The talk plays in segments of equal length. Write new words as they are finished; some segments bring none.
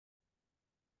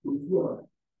fear.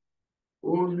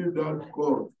 Only that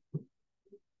God,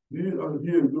 He and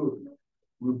He alone,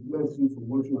 will bless you for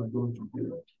what you have done today.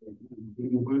 In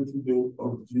the mighty name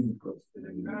of Jesus.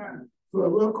 Amen. So I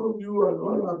welcome you and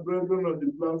all our brethren on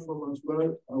the platform as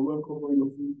well. I welcome all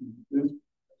of you to this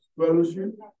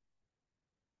fellowship.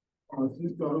 Our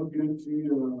sister Ogeti,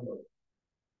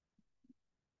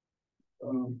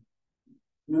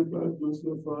 Sister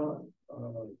Josepha,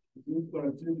 Sister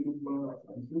Chidima,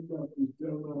 Sister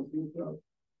Christiana, Sister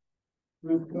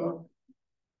Priska.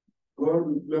 God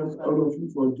will bless all of you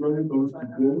for joining us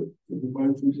today in the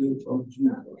mighty name of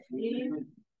Jesus.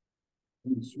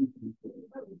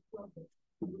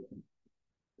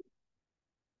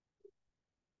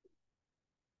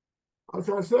 As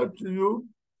I said to you,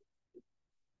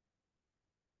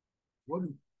 what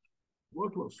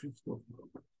was switched off now?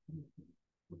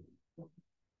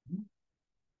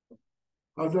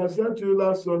 As I said to you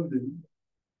last Sunday,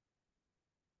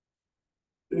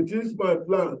 it is my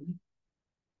plan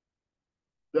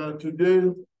that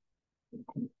today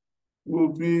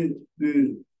will be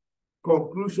the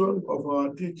conclusion of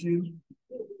our teaching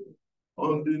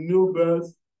on the new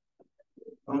birth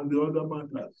and the other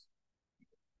matters.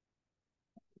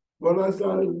 But as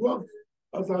I worked,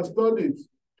 as I studied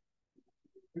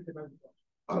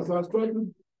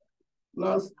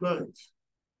last night,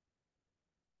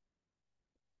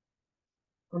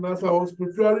 and as I was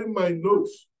preparing my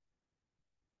notes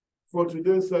for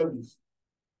today's service,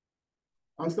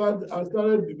 I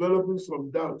started developing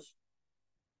some doubts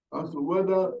as to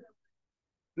whether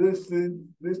this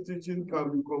teaching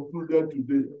can be concluded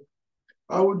today.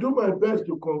 I will do my best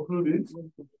to conclude it,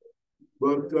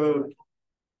 but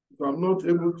if I'm not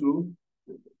able to,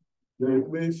 then it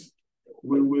means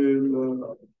we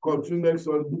will continue next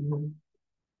Sunday.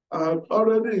 I had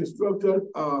already instructed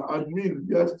our admin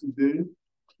yesterday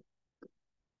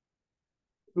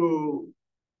to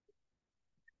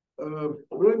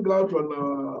bring out on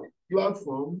our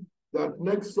platform that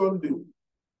next Sunday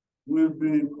will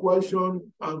be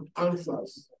question and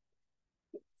answers,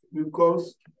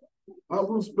 because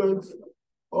having spent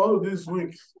all these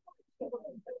weeks,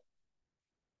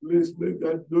 please make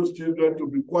those children to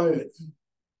be quiet.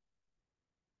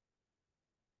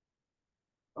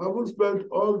 Having spent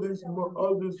all these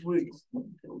weeks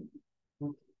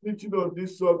teaching on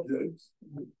these subjects,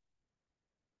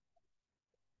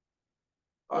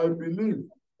 I believe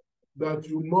that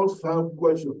you must have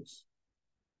questions.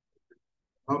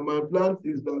 And my plan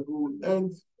is that we will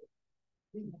end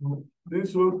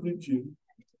this whole teaching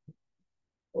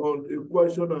on a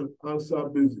question and answer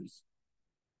basis.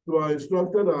 So I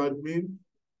instructed our admin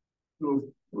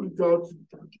to put out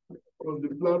on the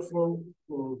platform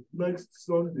for next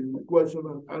Sunday question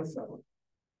and answer.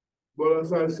 But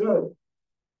as I said,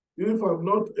 if I'm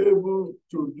not able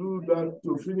to do that,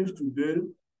 to finish today,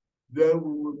 then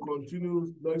we will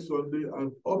continue next Sunday,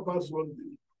 and upper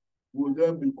Sunday will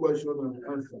then be question and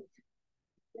answer.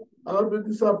 I'll be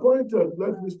disappointed,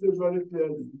 let me state very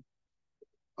clearly.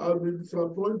 I'll be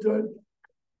disappointed.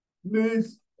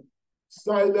 Please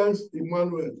silence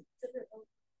Emmanuel.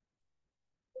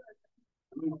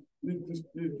 Please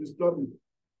stop it.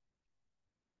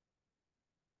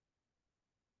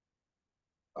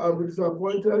 I'll be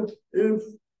disappointed if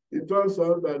it turns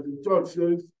out that the church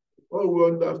says, oh, we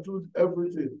understood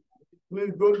everything.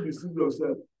 Please don't deceive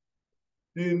yourself.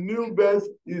 The new birth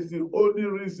is the only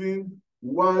reason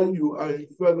why you are in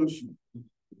fellowship.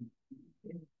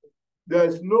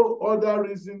 There's no other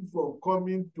reason for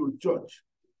coming to church.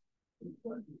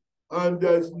 And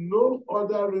there's no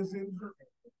other reason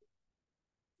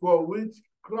for which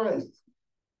Christ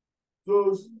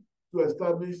chose to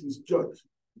establish his church.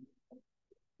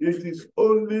 It is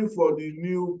only for the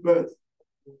new birth.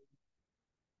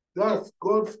 That's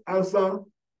God's answer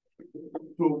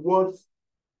to what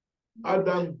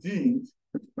Adam did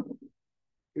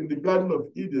in the Garden of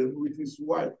Eden with his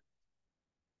wife.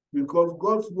 Because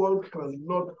God's word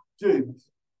cannot change,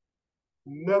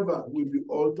 never will be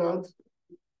altered.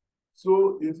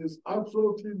 So it is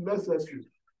absolutely necessary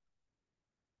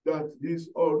that his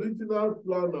original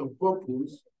plan and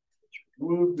purpose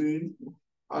will be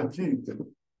achieved.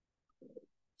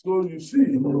 So you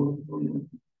see,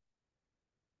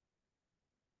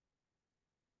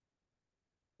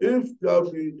 if there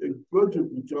be going to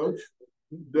be church,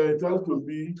 then it has to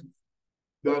be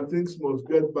that things must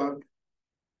get back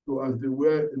to as they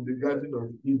were in the Garden of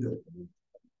Eden.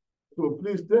 So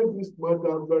please take this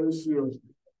matter very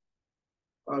seriously,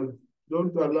 and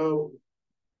don't allow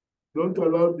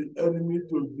the enemy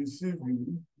to deceive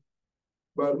you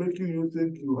by making you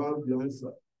think you have the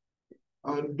answer.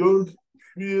 And don't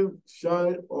feel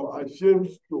shy or ashamed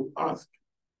to ask.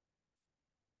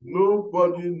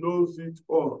 Nobody knows it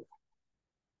all.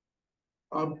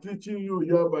 I'm teaching you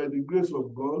here by the grace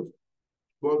of God,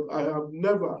 but I have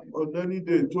never on any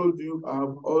day told you I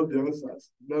have all the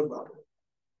answers. Never.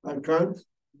 I can't.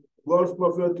 God's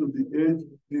prophet to the age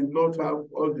did not have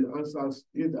all the answers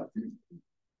either.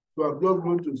 So I'm just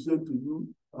going to say to you,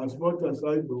 as much as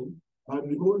I know, and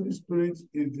the Holy Spirit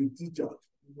is the teacher,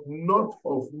 not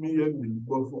of me only,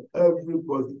 but for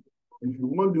everybody. If you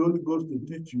want the Holy Ghost to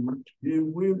teach you, He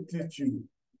will teach you.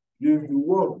 He is the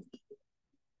one.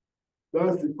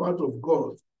 That's the part of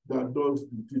God that does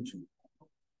the teaching.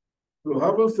 So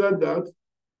having said that,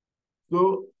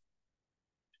 so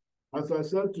as I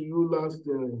said to you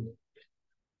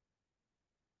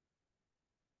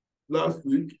last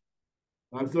week,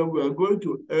 I said we are going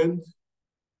to end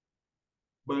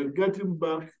by getting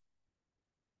back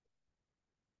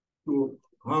to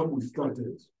how we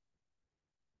started.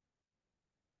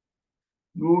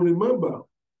 You will remember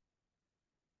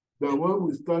that when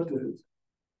we started,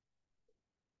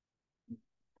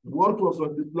 what was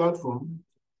on the platform,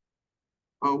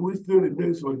 and which still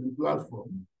remains on the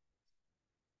platform,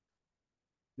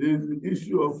 is the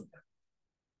issue of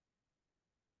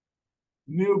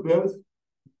new birth,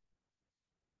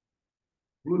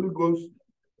 Holy Ghost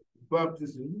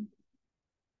baptism,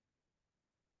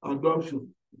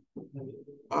 adoption.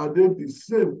 Are they the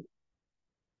same,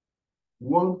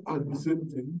 one and the same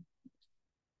thing?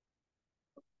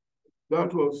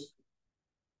 That was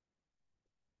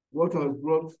what has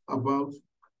brought about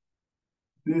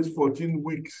these 14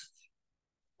 weeks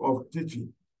of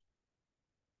teaching.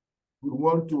 We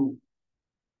want to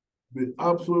be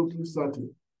absolutely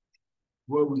certain.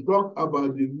 When we talk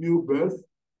about the new birth,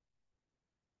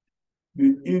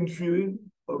 the infilling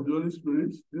of the Holy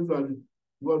Spirit, these are the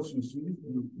words you see,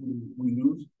 we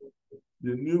use.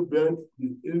 The new birth,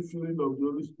 the infilling of the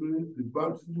Holy Spirit, the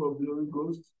baptism of the Holy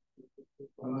Ghost,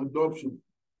 and adoption.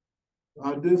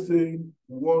 Are they saying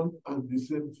one and the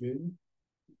same thing?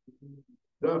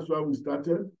 That's why we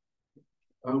started,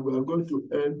 and we are going to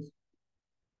end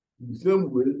the same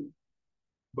way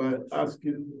by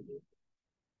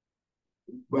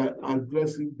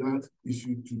addressing that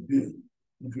issue today.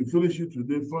 If you finish it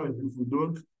today, fine. If we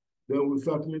don't, then we'll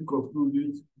certainly conclude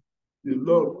it. The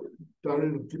Lord,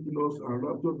 tiring of keeping us, and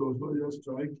rapture does not yet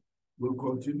strike, will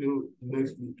continue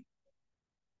next week.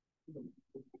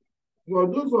 For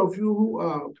those of you who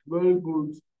are very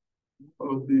good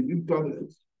on the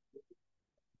internet,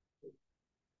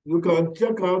 you can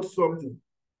check out something.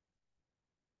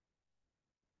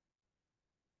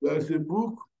 There's a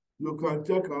book you can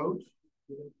check out,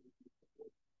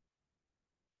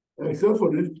 except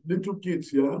for the little kids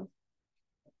here.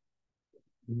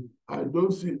 I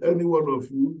don't see any one of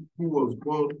you who was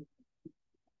born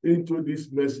into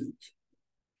this message.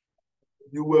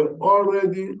 You were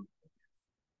already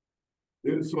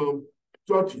in some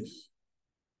churches,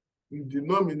 in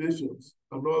denominations,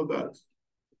 and all that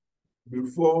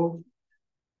before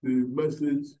the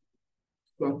message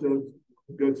started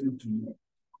getting to you.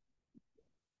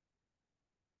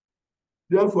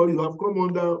 Therefore, you have come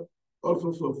under all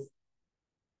sorts of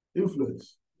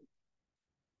influence.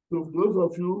 So for those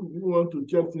of you who want to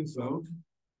check things out,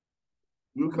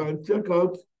 you can check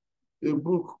out a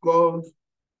book called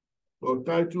or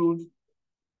titled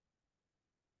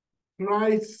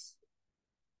Christ's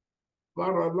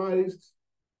Paralyzed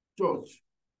Church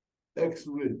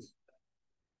X-Rayed.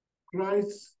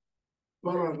 Christ's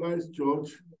Paralyzed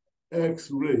Church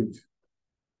X-Rayed.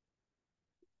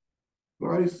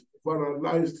 Christ's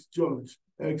Paralyzed Church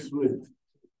X-Rayed.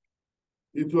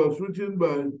 It was written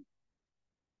by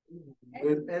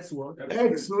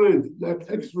X-Rayed, like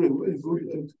X-ray, where you go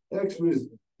to X-Rayed,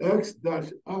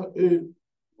 X-RAYED.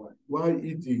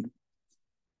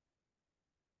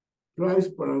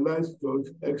 Christ Paralyzed Church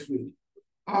X-Rayed.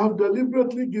 I have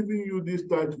deliberately given you this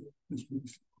title this week.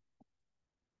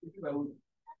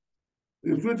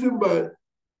 It's written by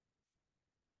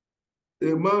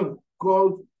a man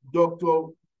called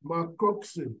Dr.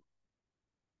 McCroxon.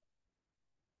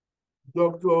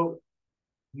 Dr.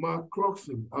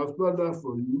 McCroxon, I'll spell that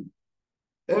for you.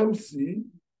 McCrosan.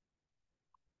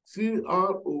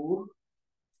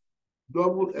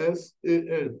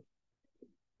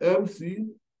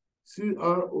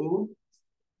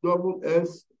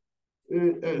 McCrosan.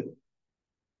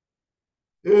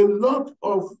 A lot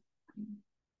of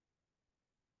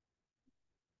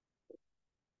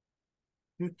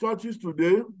the churches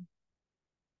today,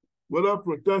 whether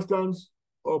Protestants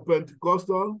or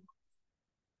Pentecostal,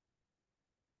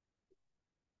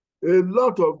 a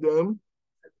lot of them,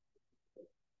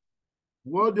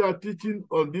 what they are teaching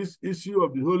on this issue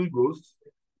of the Holy Ghost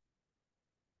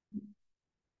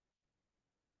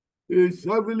is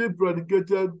heavily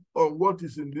predicated on what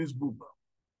is in this book.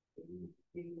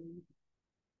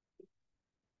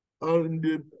 And in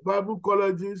the Bible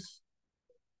colleges,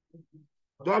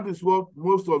 that is what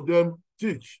most of them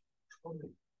teach.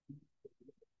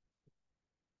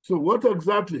 So what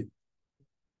exactly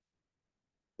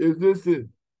is this thing?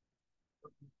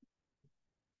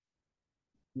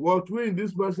 What we in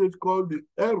this message call the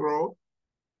error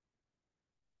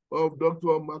of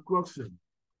Dr. McCroxton.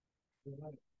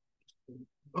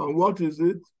 And what is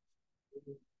it?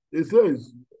 It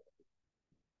says,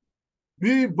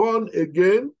 be born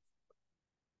again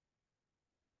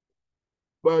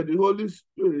by the Holy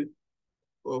Spirit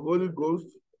or Holy Ghost,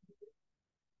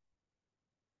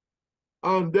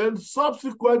 and then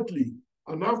subsequently,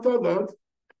 and after that,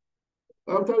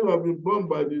 after you have been born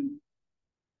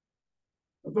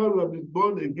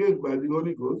again by the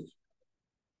Holy Ghost,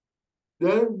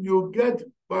 then you get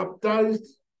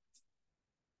baptized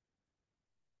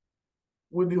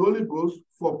with the Holy Ghost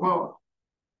for power.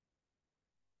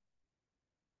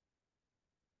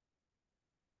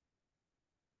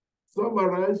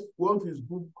 Summarize what his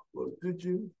book was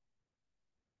teaching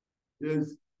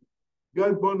is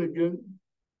get born again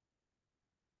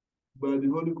by the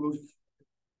Holy Ghost,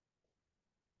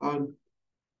 and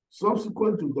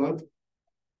subsequent to that,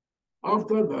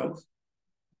 after that,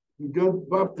 you get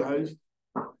baptized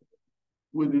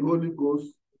with the Holy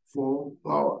Ghost for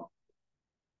power.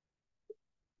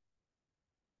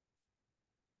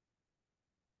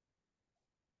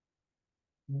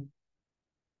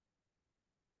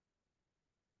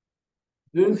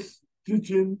 This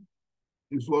teaching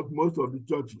is what most of the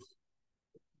churches,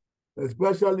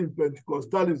 especially in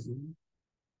Pentecostalism,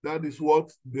 that is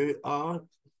what they are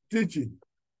teaching.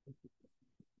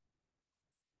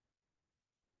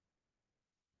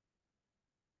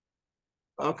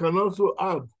 I can also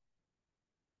add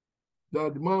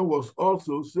that the man was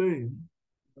also saying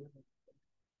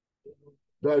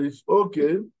that it's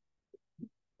okay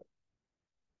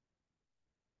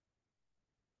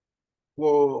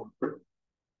for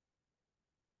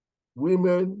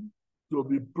women to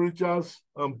be preachers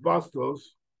and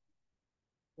pastors.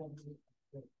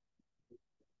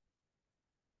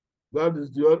 That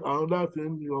is another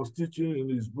thing he was teaching in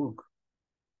his book.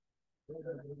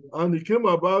 And he came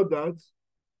about that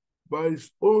by his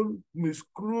own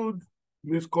misconstrued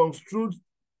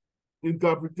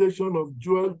interpretation of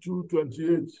Joel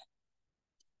 2:28.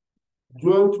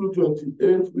 Joel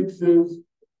 2:28, which says,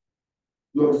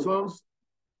 your sons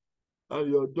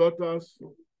and your daughters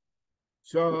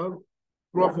shall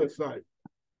prophesy.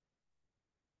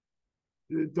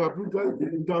 He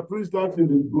interprets that in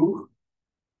the book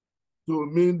to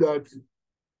mean that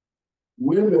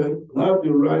women have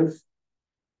the right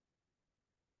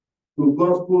to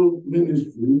gospel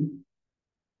ministry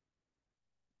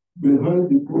behind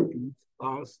the pulpit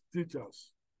as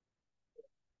teachers.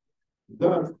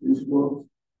 That is what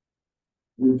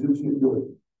the teaching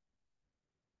does.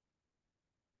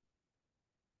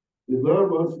 The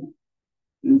Bible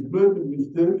is made the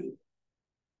mistake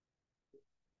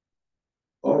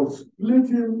of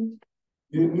splitting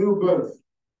the new birth,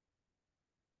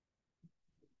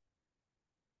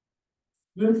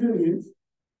 splitting it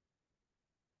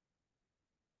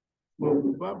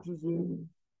from the baptism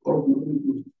of the Holy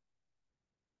Ghost,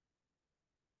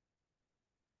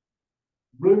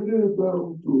 breaking it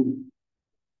down to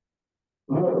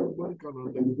how one can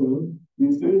understand.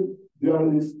 He said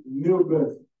there is new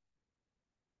birth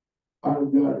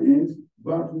and there is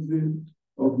baptism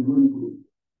of the Holy Ghost.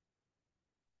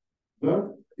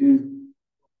 That is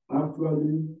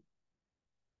actually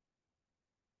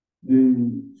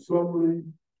the summary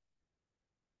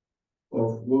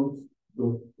of what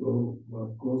Dr.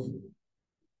 McCroxton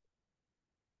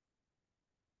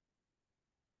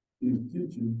is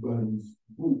teaching by his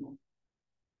book,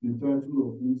 the title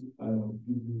of which I am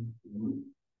giving you.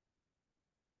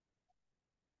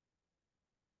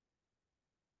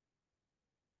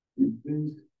 It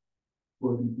means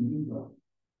for the believer,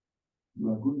 you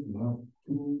are going to have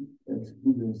two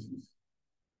experiences.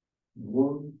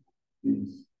 One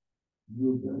is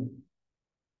new birth.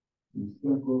 The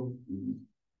second is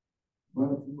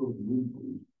baptism of the Holy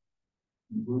Ghost.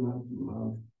 You're going to have to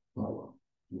have power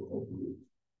to operate.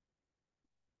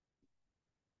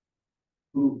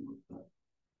 So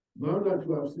now that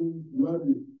you have seen where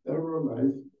the error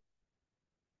lies,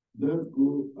 let's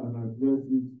go and address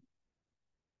it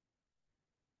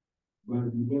by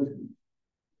the message.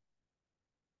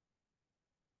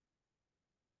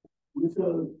 We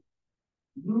shall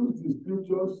use the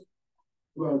scriptures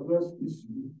to address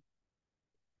issues,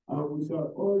 and we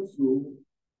shall also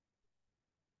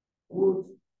quote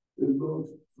a lot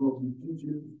from the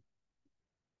teachings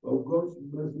of God's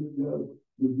messenger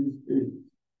to this age,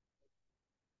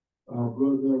 our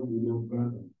brother William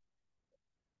Branham.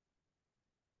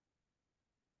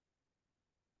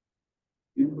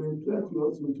 It may interest you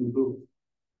also to know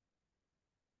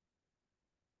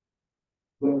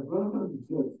that Branham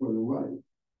himself for a while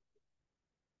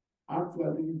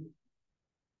actually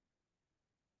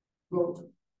thought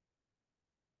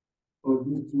of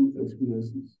these two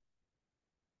experiences.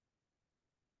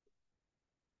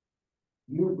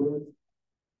 New birth,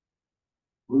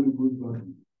 Holy Ghost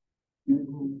baptism,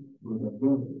 even Brother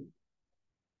Branham,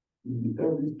 in the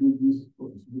early stages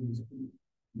of his ministry,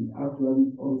 he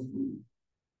actually also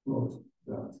thought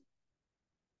that.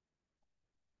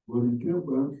 When he came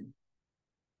back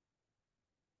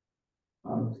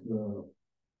as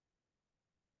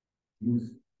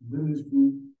his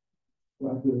ministry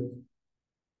started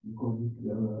becoming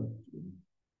clearer to him.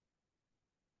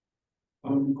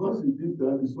 And because he did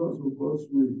that, it's also God's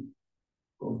way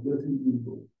of letting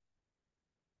people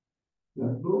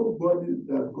that nobody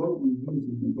that God will use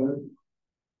in the Bible,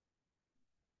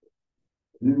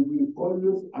 he will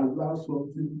always allow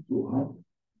something to happen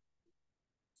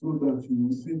so that you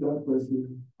will see that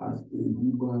person as a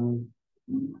human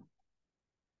being.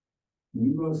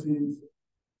 You know, see it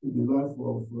in the life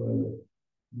of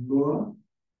Noah.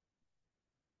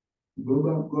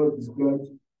 Remember, God described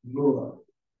Noah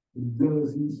in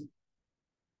Genesis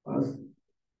as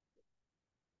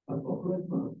an upright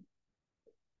man.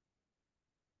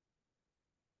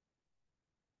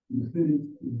 You see it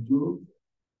in Job,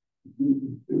 you see it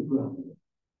in Abraham,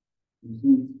 you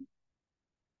see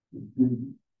it in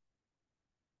David.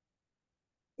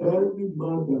 Every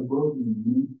man that God will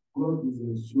use, God will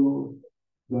ensure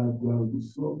that there will be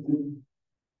something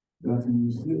that he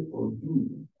will say or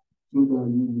do so that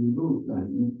you will know that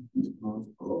he is not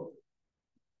God.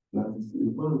 That is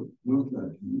a man just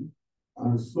like you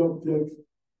and subject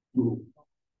to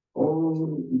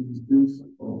all the mistakes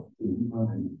of a human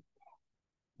being.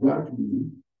 That way,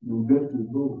 you get to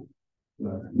know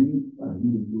that he and he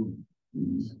alone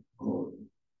is God.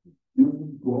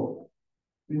 Even God,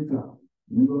 Peter,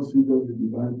 you don't see that in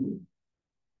the Bible.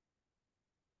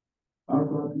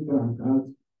 After Peter had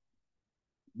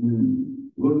the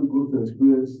Holy Ghost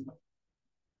experience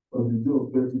of the day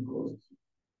of Pentecost,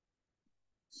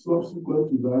 subsequent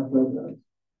to that, after that,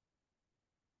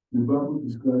 the Bible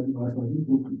described him as an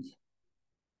hypocrite.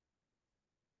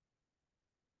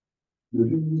 They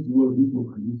didn't use the word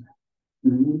hypocrite,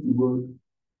 they used the word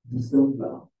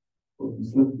dissembler or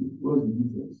dissembling. What's the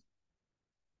difference?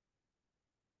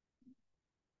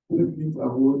 3 feet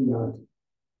and 1 yard.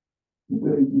 The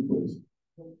very difference.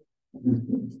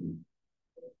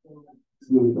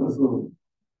 So that's all.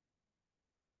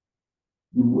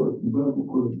 The word the Bible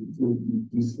calls it the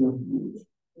dissembled.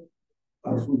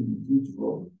 As what we did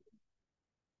wrong.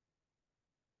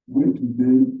 We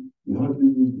today, we hardly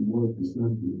use the word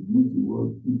dissembling, we use the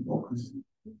word hypocrisy.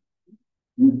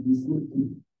 It's the same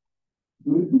thing.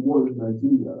 During the war in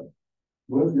Nigeria,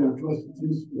 when the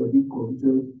atrocities were being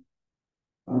committed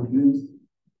against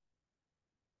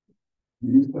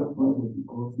the eastern part of the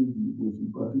country, the Igbo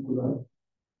in particular,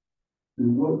 the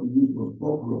word we used was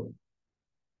pogrom.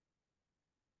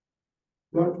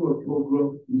 That word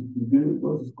pogrom is today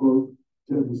what is called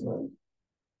genocide.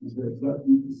 It's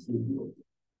exactly the same word.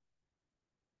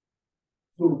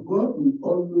 So God will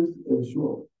always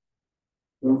ensure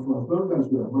that for as long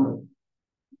as you are man,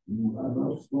 you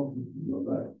allow something in your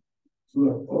life so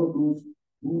that all those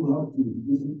who have to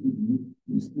listen to you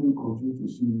will still continue to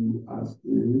see you as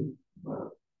a man.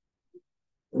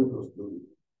 End of story.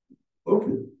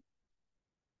 Okay.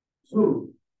 So,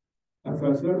 as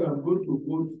I said, I'm going to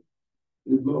quote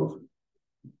a lot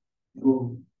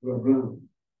from Brown.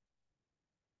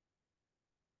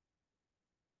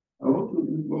 I want to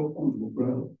read one quote from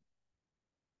Brown.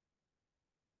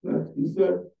 That he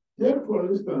said, take for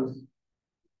instance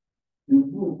the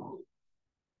book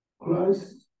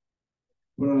Christ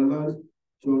Paralyzed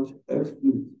Church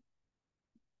Exploit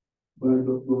by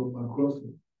Dr.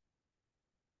 McCrossy.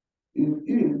 In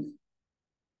it,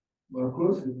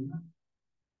 McCrossy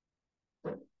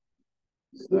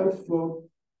set forth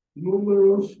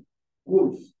numerous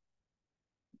quotes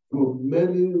from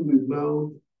many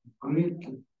renowned Greek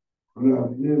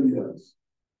grammarians.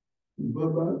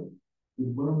 Remember, the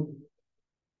man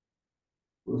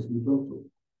was the doctor,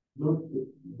 not the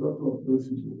doctor of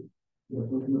medicine. We are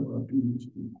talking about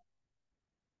PhD.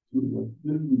 So we are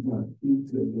dealing with an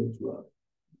intellectual.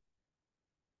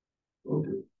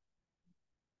 Okay.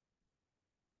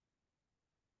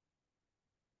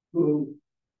 So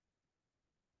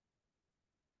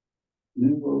he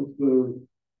was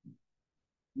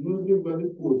using many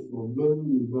quotes from many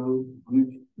renowned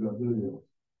Greek grammarians.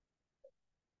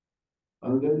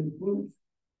 And then he proved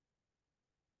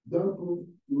that proved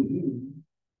to him,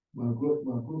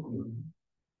 Macrocon,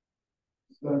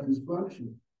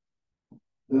 satisfaction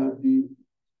that the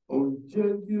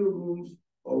unchanging rules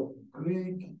of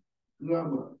Greek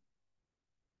grammar,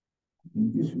 the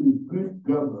issue with Greek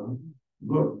grammar,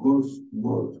 not God's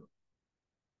word.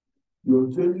 The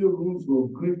unchanging rules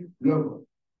of Greek grammar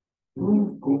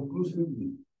prove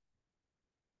conclusively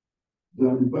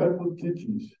that the Bible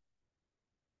teaches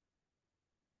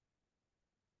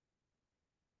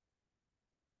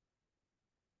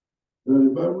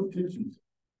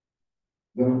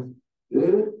that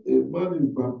a man is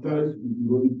baptized with the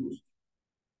Holy Ghost,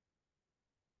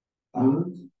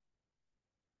 and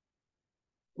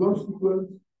subsequent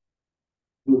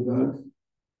to that,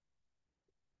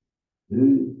 he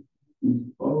is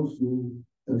also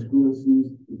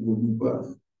experiences the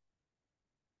rebirth.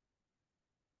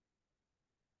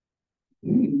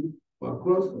 He,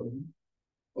 Macrosson,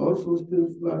 also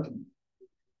states flatly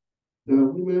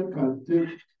that women can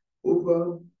take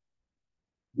over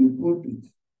the pulpit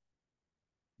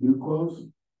because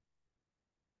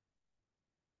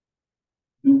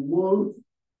the word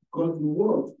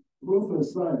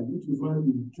prophesied, which you find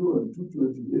in Joel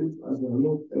 2:28, as I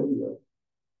read earlier,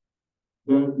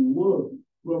 that the word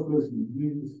prophecy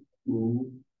means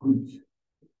to preach.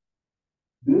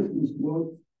 This is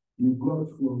what he got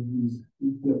from his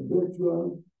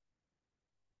intellectual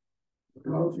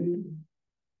scouting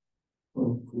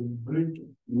from Greek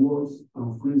words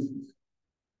and phrases.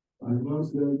 And now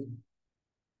said,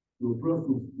 to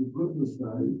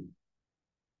prophesy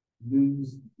means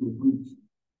to preach.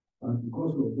 And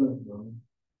because of that now,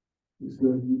 he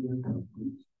said women can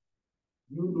preach.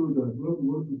 You know that when we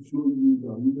want to show you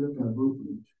that women cannot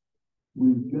preach, we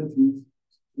get it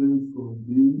straight from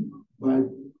the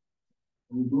Bible.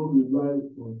 We don't rely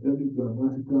on any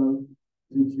grammatical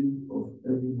teaching of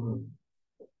any man.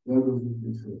 That doesn't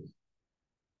make sense.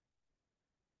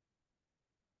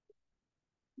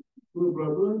 So,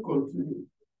 brother, continue.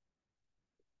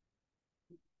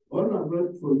 All I've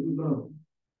read for you now,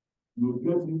 you'll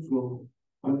get it from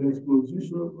an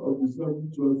exposition of the seven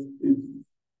church ages.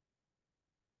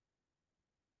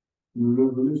 The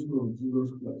revelation of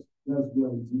Jesus Christ. That's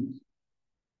where it is.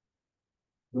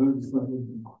 That's the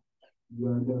second book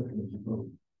where that can be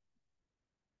found.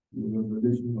 The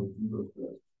revelation of Jesus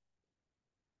Christ.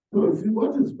 So, see,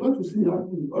 what you see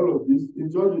happening in all of this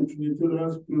is just the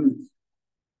Trinitarian spirit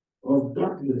of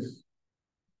darkness.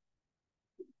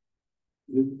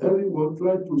 If everyone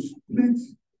tried to split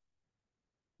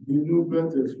the new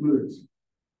birth experience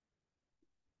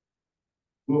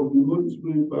from the Holy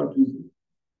Spirit baptism,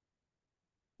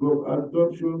 from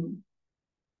adoption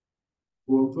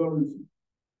for authority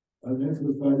and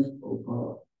exercise of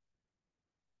power.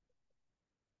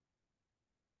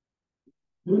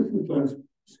 This is like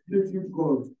splitting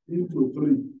God into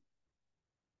three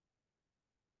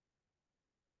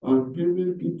and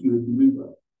giving it to a believer.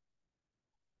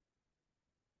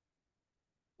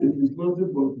 It is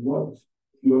nothing but what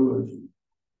theology.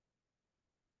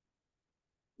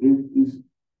 It is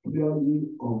clearly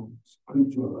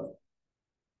unscriptural.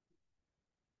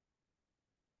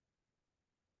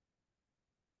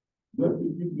 Let me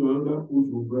give you another quote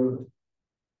from Brian.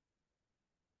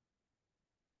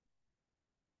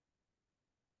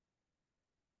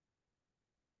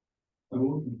 I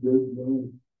want to get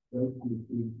that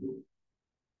quote.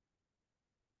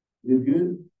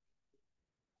 Again,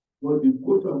 but the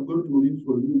quote I'm going to read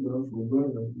for you now from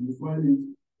Brian, you find it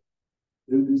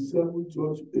in the Seven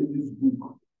Church Ages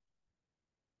book.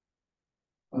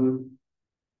 And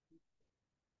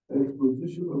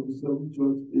exposition of the Seven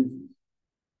Church Ages.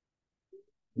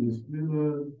 The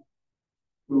Smyrna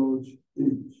Church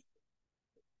Age.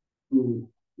 So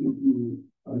if you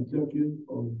are checking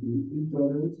on the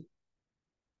internet,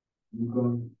 you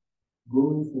can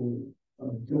go for a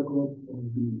checkup on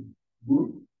the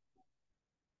book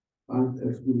and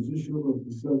exposition of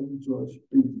the Seven Church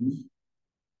Ages,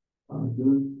 and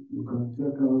then you can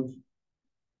check out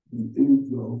the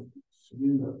age of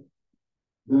Smyrna.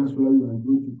 That's why you are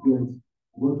going to get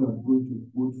what I'm going to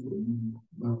quote for you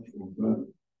now from that.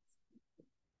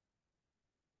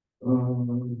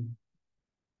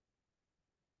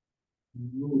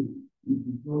 No, it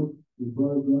is not the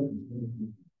Bible.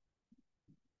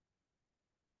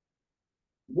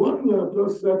 What we have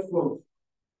just set forth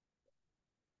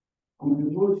could be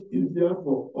much easier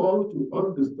for all to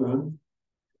understand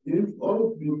if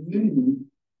all believe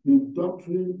the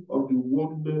doctrine of the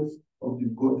oneness of the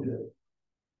Godhead.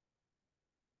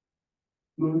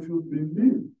 So if you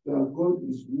believe that God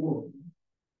is one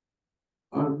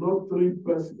and not three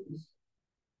persons,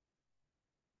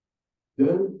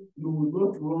 then you will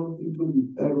not run into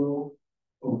the error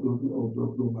of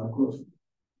Dr. Marcos.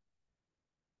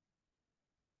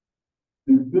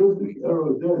 The basic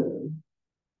error there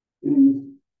is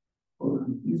on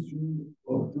the issue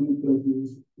of three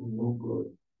persons in one God.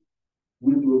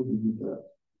 We don't believe that.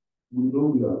 We know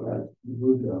we are right. We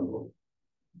know they are wrong.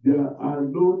 There are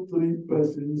no three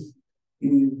persons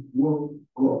in one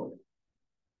God.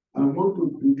 I want to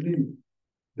believe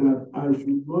that I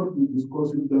should not be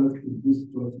discussing that in this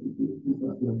church today, this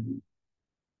assembly.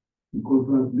 Because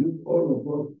I believe all of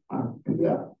us are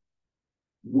clear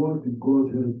what the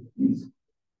Godhead is.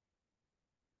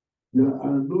 There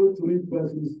are no three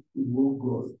persons in one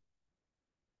God.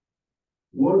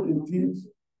 What it is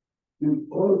in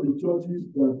all the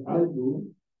churches that I know,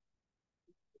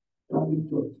 Catholic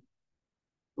Church,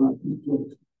 Baptist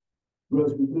Church,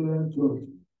 Presbyterian Church,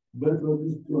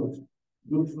 Methodist Church,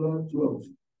 Lutheran Church,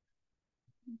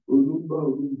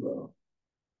 Olumba,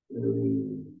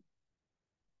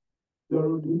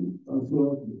 Cherubim, and so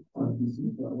on, and the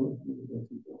Sita,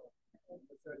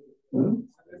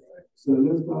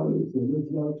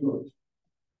 Celestial Church.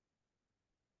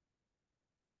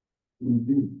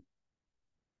 Indeed,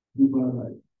 human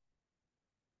life.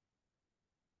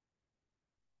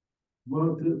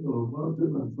 Mountain of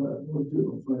fire,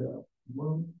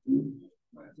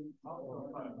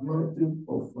 mountain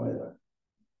of fire.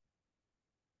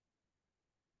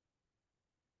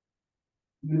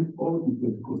 Name all the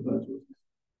Pentecostal churches.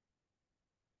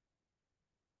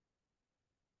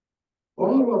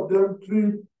 All of them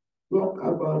talk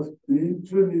about the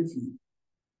Trinity.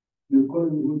 They call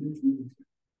it Holy Trinity.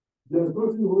 There's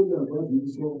nothing holy about it.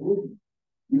 It's not holy.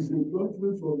 It's a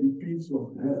doctrine from the pits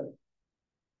of hell.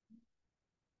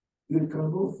 They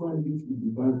cannot find it in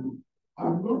the Bible.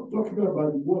 I'm not talking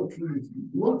about the word Trinity.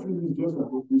 The word Trinity is just an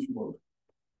English word.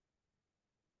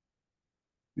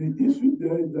 The issue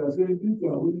there is that saying this is a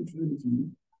Holy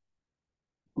Trinity.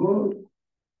 God,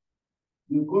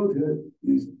 the Godhead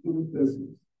is three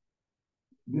persons.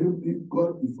 Namely,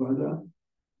 God the Father,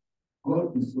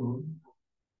 God the Son,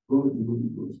 God the Holy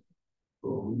Ghost,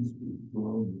 or Holy Spirit.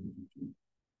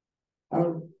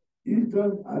 And each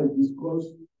time I discuss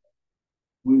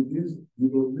with these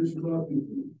denominational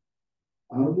people,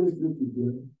 I always say to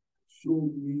them, show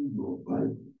me your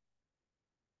Bible.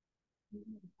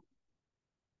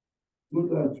 So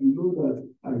that you know that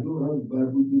I don't have a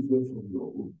Bible different from your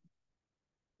own.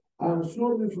 And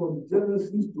show me from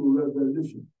Genesis to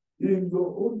Revelation. In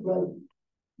your own Bible,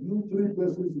 you three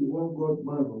persons in one God,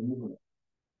 man or woman.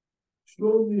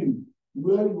 Show me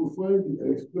where you find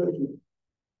the expression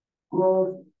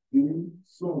God the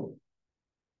Son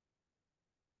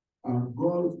and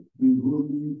God the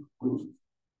Holy Ghost.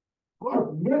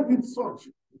 God made it such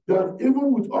that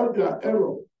even with all their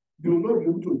error, they will not be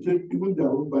able to take even their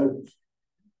own Bibles.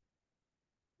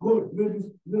 God made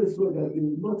it so that they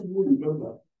will not even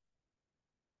remember.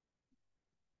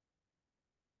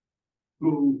 So,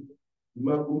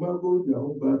 Mago, their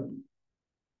own Bible.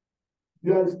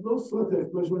 There is no such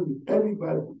expression in any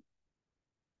Bible.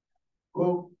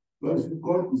 God the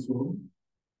Son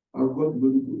and God the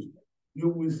Holy Ghost. You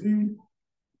will see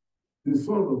the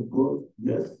Son of God,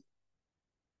 yes.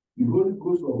 The Holy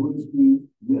Ghost or Holy Spirit,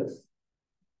 yes.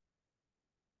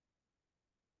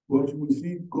 But you will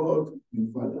see God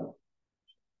the Father.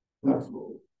 That's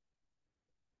all.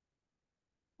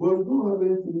 But you don't have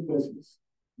any three persons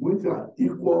which are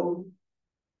equal.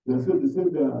 They say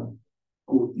they are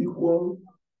co-equal,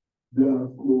 they are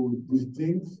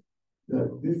co-distinct, they are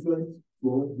different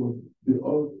from, but they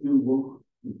all still work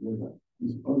together.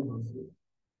 It's all nonsense.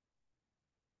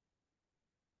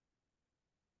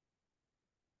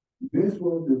 This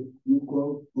one you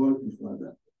call God the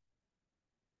Father,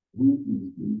 who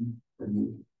is the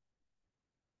creator.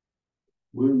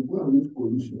 When you go and read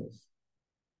Colossians,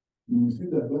 you will see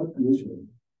that that creation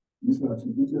is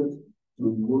attributed to the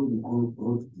one you call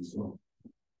God the Son.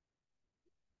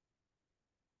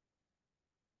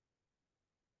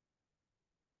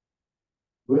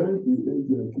 When the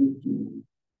angel came to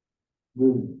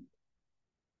Mary,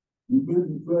 he made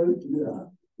it very clear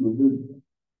to Mary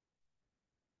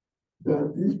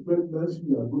that this pregnancy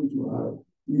you are going to have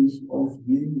is of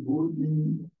the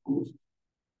Holy Ghost.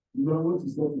 You know what he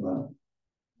said now?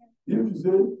 If you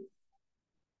say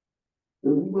a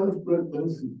woman's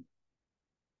pregnancy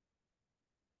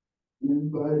is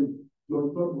by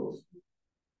John Thomas,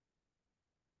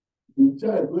 the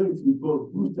child, when it is born,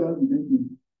 whose child will it be?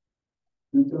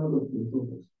 The child of John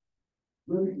Thomas.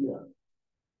 Very clear.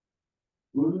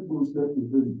 The Holy Ghost said to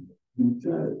Mary the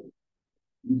child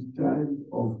is child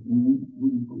of the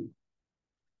Holy Ghost.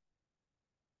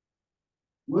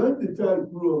 When the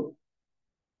child grew up,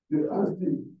 they asked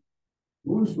him,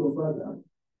 who is your father?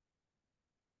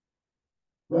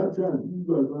 That child, he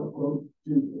was not called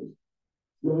Jesus.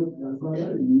 Said, my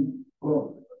father is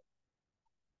God.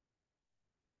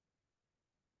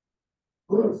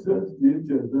 God sent the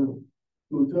angel down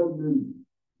to tell Mary,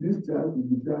 this child is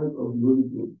the child of the Holy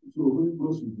Ghost. So Holy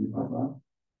Ghost is the Papa,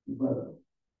 the Father.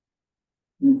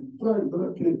 The child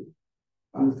now came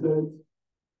and said,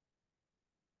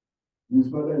 his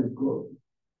father is God.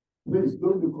 Please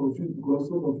don't be confused because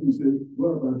some of you say,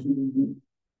 what about Trinity?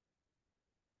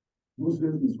 Who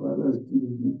says his father is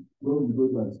Trinity? Well, we know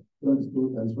that that is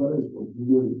not that his father is of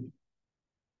glory.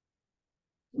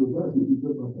 So that's the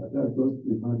different matter. That's just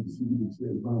a man deceiving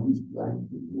himself, a man who is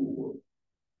blind to the whole world.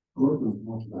 God does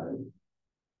not lie.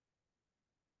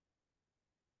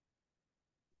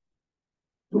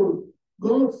 So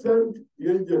God sent the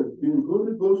angel. The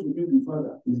Holy Ghost will be the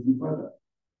Father, is the Father.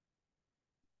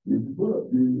 The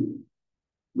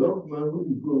young man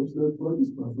who grew up said, God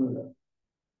is my Father.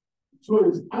 So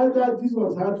it's either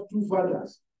Jesus had two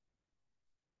fathers,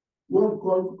 one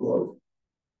called God,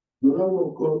 the other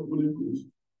one called Holy Ghost,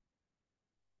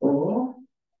 or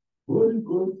Holy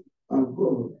Ghost and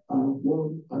God are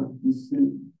one and the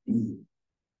same being.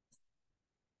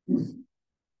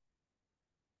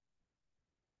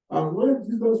 And when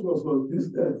Jesus was on this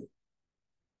earth,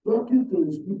 talking to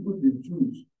his people, the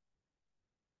Jews,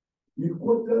 he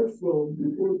quoted from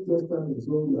the Old Testament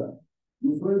somewhere.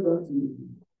 You find that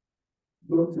in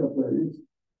John chapter 8,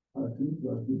 I think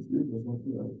verse 28 or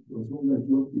something like that, or something like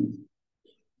John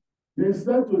 8. He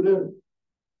said to them,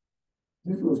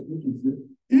 this was speaking, said,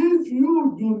 if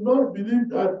you do not believe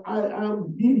that I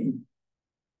am he,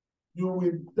 you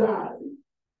will die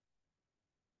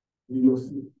in your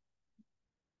sin.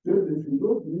 Then if you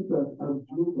don't believe that I'm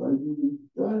Jehovah, you will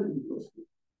die in your sin.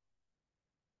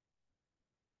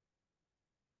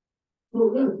 So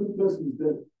that's the person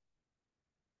there.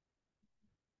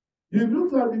 He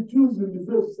looked at the Jews in the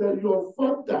face and said, your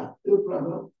father,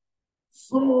 Abraham,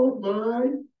 saw my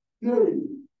day.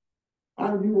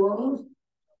 And he was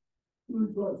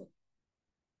with us.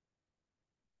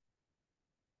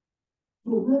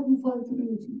 So when you find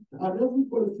Trinity, and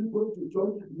everybody still going to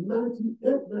church,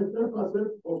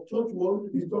 98-99% of church world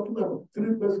is talking about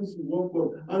three persons in one God.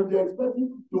 And they're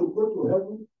expecting to go to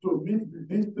heaven to meet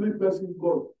these three persons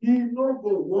God. He not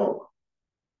go walk.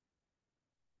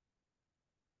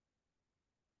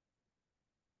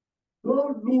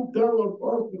 Don't look down on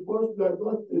us because we are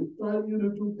just a tiny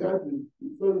little gathering in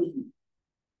fellowship.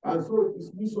 And so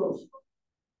dismiss us.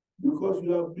 Because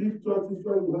you have big churches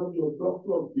where you have your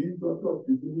doctor of being, doctor of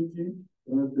divinity,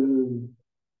 and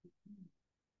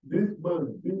this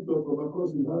man, this doctor,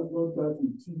 because he has one title,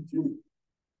 TJ,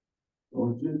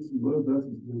 or JT, well, that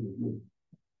is name again.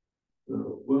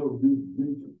 One of these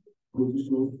big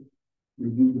positions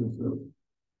within themselves.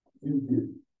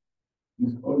 TJ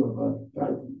is all about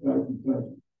title.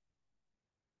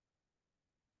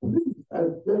 Please, I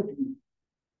beg you,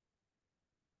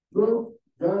 drop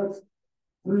that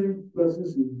three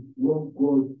persons in one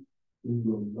God in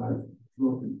your life.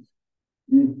 Drop it.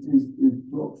 It is a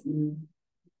doctrine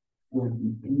from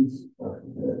the pits of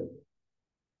hell.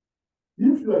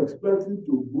 If you are expecting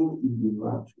to go in the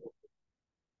rapture,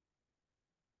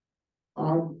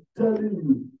 I'm telling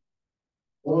you,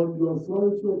 on the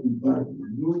authority of the Bible,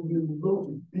 you will not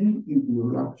be in the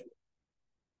rapture.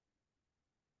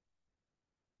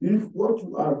 If what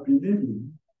you are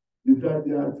believing is that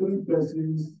there are three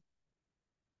persons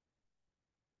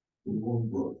in one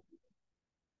God,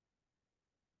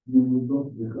 you will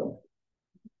not make up.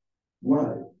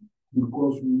 Why?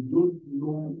 Because you don't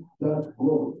know that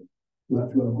God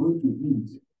that you are going to meet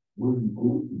when you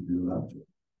go in the rapture.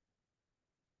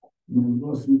 You will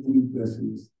not see three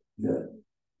persons there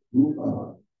who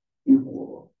are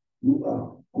equal, who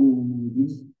are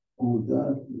co-this,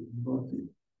 co-that, nothing.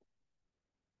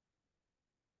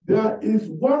 There is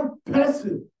one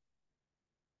person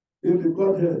in the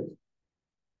Godhead,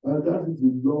 and that is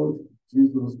the Lord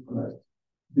Jesus Christ.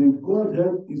 The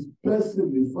Godhead is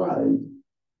personified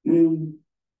in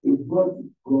a body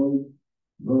called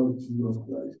Lord Jesus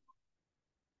Christ.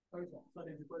 Sorry, sir. So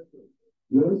there's a question.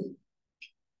 Yes?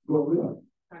 From where?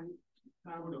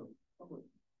 Hold on.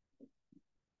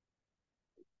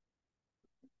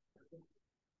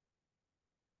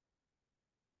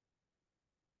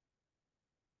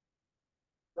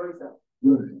 Sorry, sir.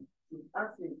 Yes. She's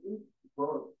asking if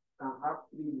God can have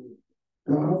three names.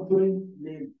 Can have three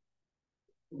names.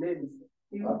 Names.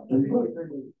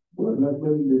 God has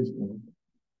many names now.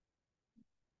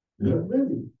 There are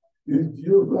many. Is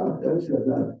Jehovah El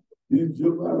Shaddai, is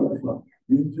Jehovah Rapha,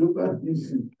 is Jehovah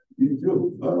Nisi, is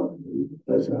Jehovah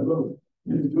Shalom,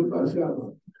 is Jehovah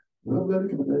Shammah. How many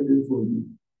can I name for you?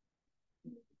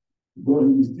 But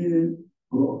he is still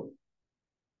God.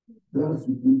 That's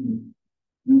the thing.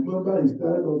 Remember, he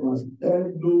started off as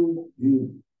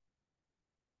Elohim.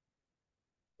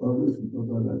 Always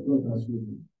remember that God has shown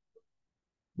him.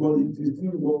 But it is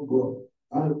still one God.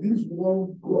 And this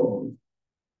one God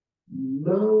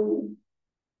now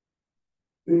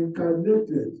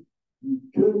incarnated, he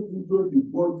came into the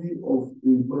body of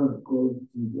a man called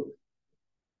Jesus.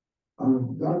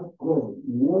 And that God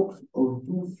walks on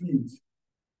 2 feet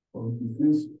on the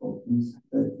face of this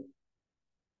earth.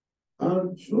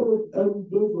 And showed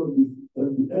those on the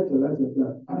earth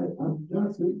that I am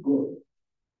that same God.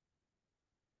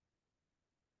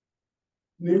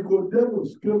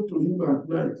 Nicodemus came to him at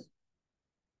night.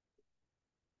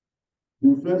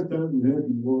 The first time we heard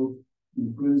the word,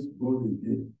 the phrase born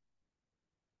again.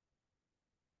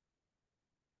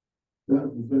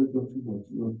 That's the first doctrine of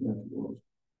Jesus that was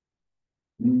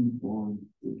being born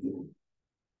again.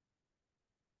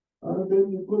 And then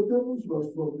Nicodemus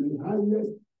was from the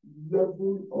highest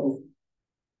level of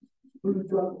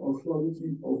spiritual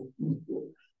authority of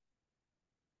Israel.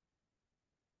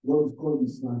 What is called the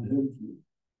Sanhedrin.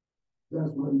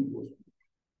 That's why he was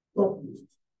topmost.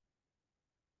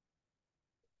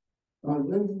 And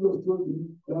when Jesus told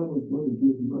him that was born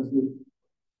again, he must say,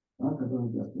 how can I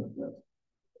understand that?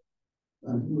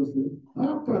 And he was saying,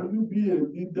 how can you be a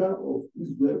leader of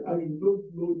Israel and you don't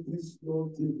know this small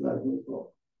thing like your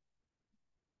talk?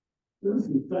 That's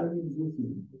a tiny little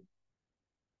thing.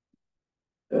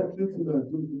 Everything I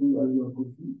told you and you are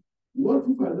confused. What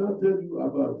if I now tell you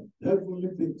about heavenly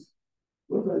things?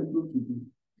 What are you going to do?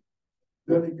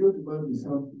 Then he gave the man the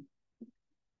sample.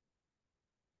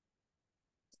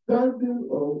 Standing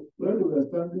or when they were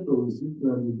standing or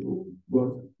sitting,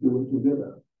 but they were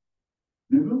together.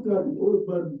 They looked at the old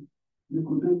man,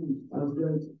 Nicodemus, and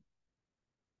said,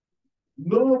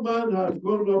 no man has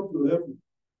gone up to heaven,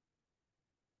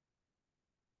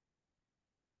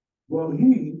 but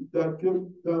he that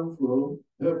came down from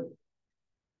heaven,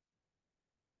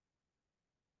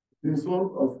 the Son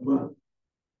of Man.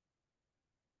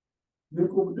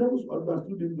 Nicodemus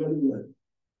understood it very well.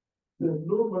 That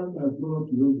no man has gone up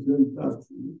to heaven, said that's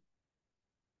true,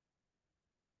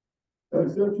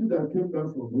 except he that came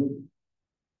down from heaven,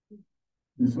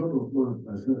 the Son of Man,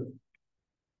 I said.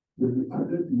 Then he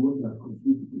added the one that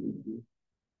confused the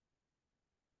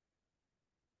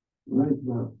right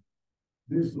now,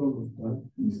 this Son of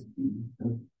Man is in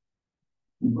heaven.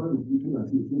 The man is looking at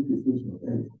his face on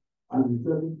earth, and he's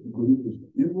telling Nicodemus,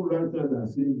 even right now they are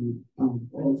saying, I'm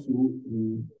also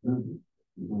in heaven.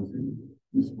 The man saying,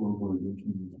 this small boy didn't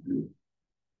kill me today.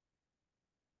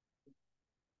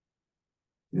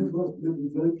 This was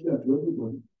very clear to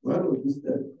everybody. Right on this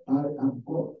earth, I am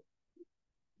God.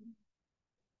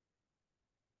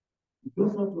 You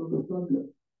just have to understand that.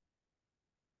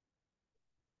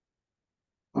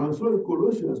 And so in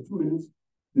Colossians 2:8,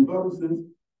 the Bible says,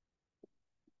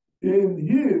 in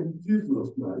him, Jesus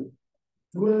Christ,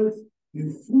 dwells the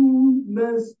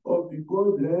fullness of the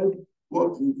Godhead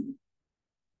bodily.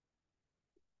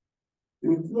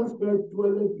 In Jesus Christ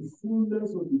dwelleth the fullness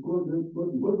of the Godhead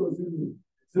bodily. What does it mean?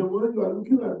 So when you are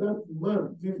looking at that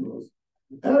man, Jesus,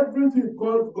 everything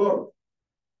called God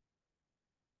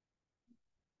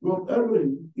from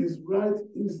Elohim is right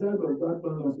inside of that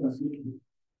man as you are seeing.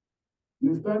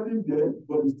 He's standing there,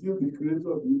 but he's still the creator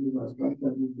of the universe,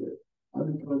 standing there.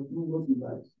 And he can do what he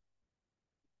likes.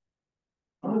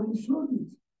 And he showed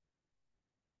it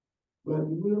by the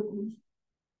miracles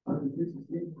and the things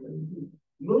he did.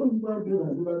 No human being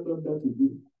has ever done that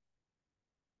again.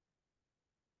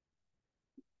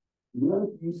 Where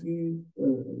you see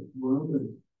Muhammad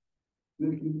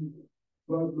taking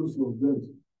 5 loaves of bread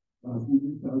and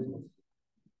feeding thousands?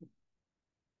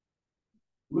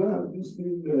 Where have you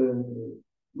seen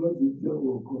what the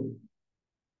devil called?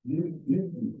 Hindi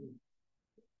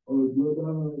or the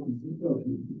other sister of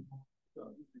Hindi?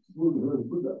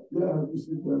 Where have you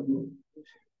seen that one?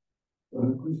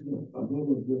 Krishna, and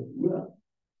all of them. Where?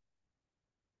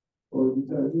 Or the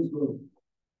Chinese one,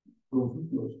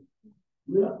 Confucius.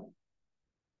 Where?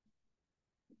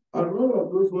 And all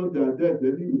of those ones, they are dead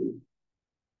anyway.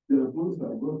 Their bones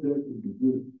are not dead in the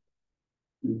grave,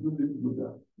 including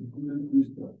Buddha, including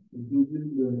Krishna, including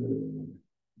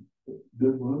the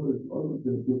Muhammad, all of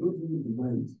them. They don't even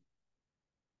deny it.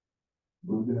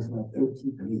 But there's an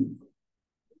empty grave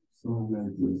somewhere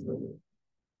in Jerusalem.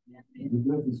 The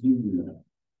grave is really there.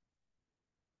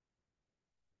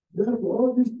 Therefore,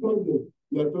 all these problems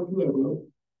we are talking about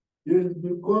is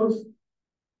because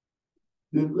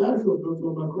the life of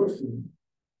Dr. McCrossy,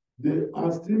 they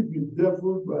are still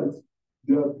bedeviled by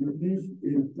their belief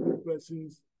in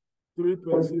three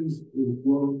persons in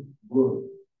one God.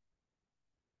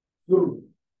 So,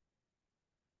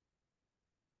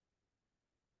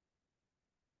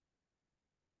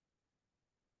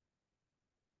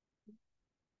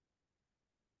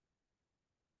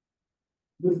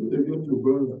 listen again to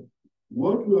brother.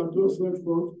 What we have just set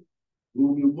forth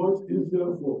will be much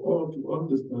easier for all to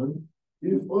understand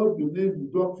if all believe the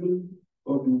doctrine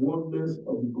of the oneness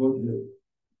of the Godhead.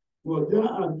 For there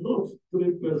are not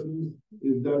three persons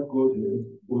in that Godhead,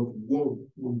 but one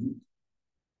only.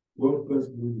 One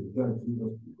person only, that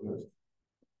Jesus Christ.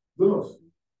 Thus,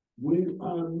 we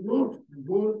are not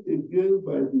born again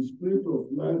by the Spirit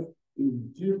of life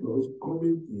in Jesus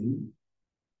coming in,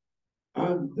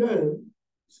 and then,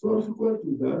 subsequent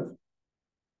to that,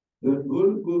 the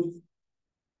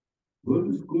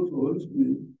Holy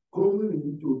Spirit coming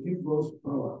in to give us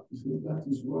power. You see, that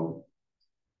is wrong.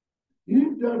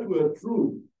 If that were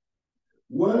true,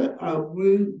 why are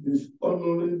we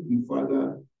dishonoring the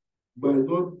Father by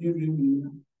not giving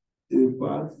him a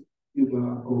part in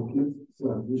our complete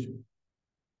salvation?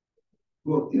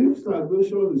 But if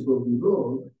salvation is of the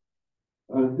Lord,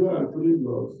 and there are three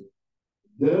laws,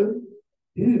 then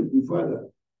he, the Father,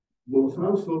 must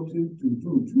have something to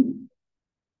do too.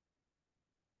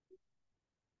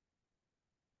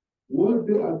 What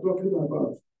they are talking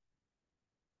about,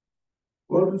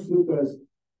 what is it as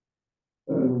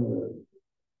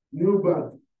new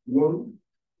birth, one,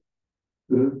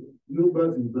 then new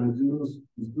birth is by Jesus,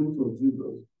 the Spirit of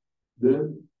Jesus.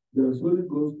 Then the Holy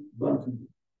Ghost baptism.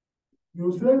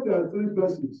 You say there are three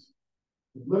persons.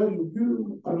 Now you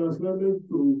give an assignment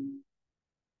to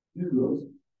Jesus,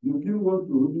 you give one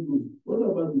to Holy Ghost. What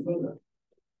about the Father?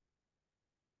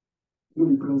 So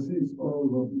you can see it's all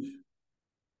rubbish.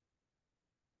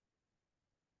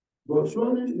 But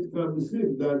surely it can be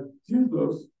seen that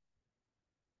Jesus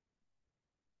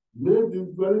made it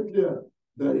very clear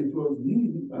that it was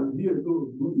he and he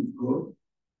alone who is God,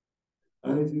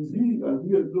 and it is he and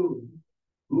he alone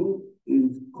who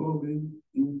is coming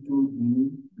into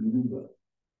the believer.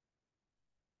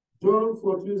 John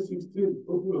 14:16,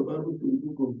 open your Bible to the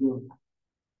book of John.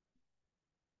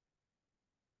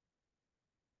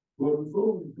 But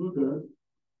before we do that,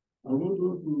 I want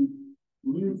us to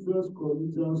read 1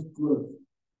 Corinthians 12.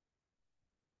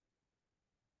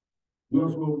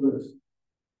 Just one verse.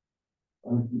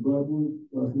 As the Bible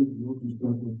passage we want to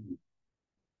start with.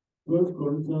 1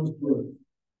 Corinthians 12.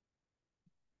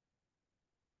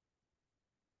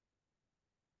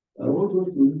 I want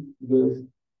us to read verse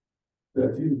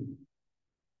 13.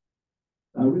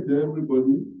 Are we there,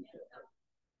 everybody?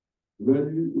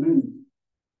 Ready? Read.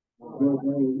 But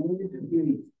by one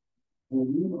Spirit, and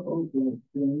we all God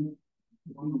sent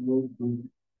one word to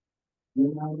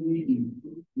generally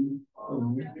is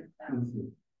answer.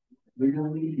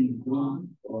 Generally is one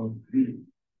or three.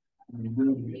 And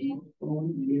then one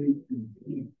way to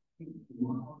keep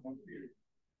one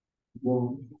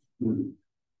Spirit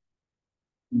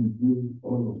is doing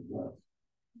all of that.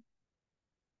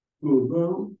 So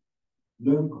now,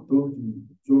 let's go to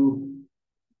John,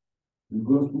 the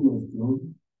Gospel of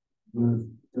John, verse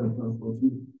chapter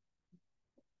 14.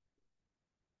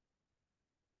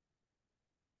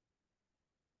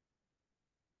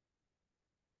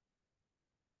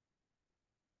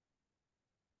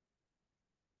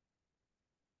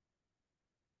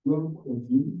 John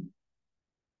 14.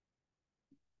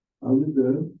 Are we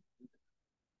there?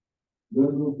 Let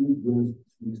us read verse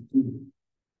 16.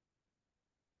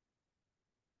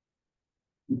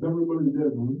 Is everybody there,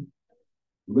 man?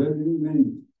 Ready,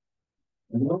 read.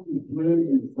 And what we pray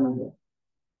in the Father,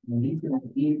 and he shall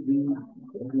give thee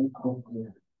every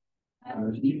comfort,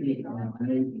 and give it our faith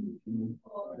in you.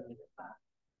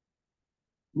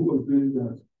 Who was saying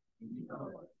that?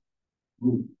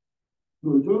 Good.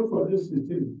 So John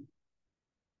 14:16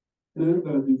 says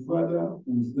that the Father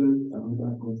will send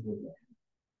another comforter.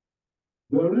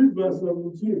 Then read verse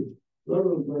 17. What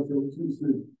does verse 17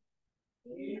 say?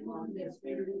 Even the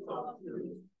Spirit of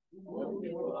truth, whom the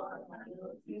world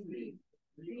cannot receive,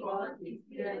 because it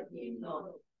heareth him not,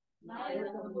 neither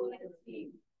knoweth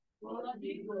him, but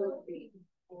he knows him,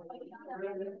 for he is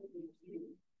present with you,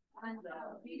 and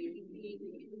shall be with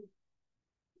you.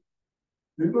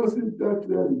 Because it that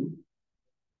clearly,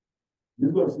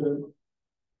 Jesus said,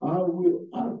 I will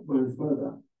ask my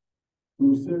Father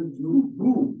to send you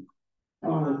who?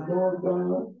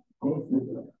 Another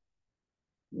comforter.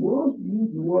 What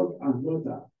means the word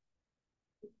another?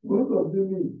 What does it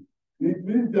mean? It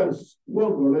means there's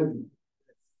one already.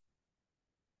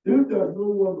 If there's no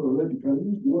one already, can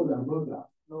you use the word another?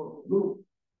 No. No.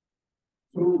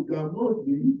 So there must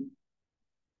be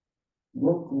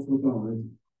one comforter already.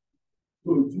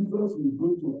 So Jesus is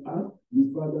going to ask his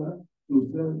Father to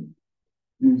send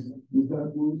his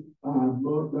disciples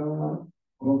another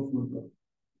comforter.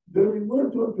 Then he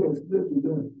went on to explain to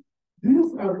them,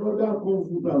 this another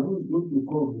comforter who is going to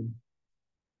come,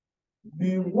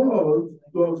 the world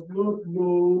does not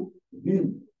know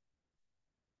him.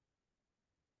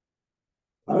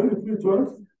 Are you with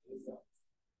us?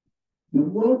 The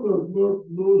world does not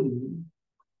know him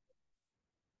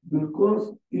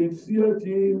because it seeth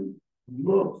him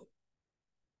not.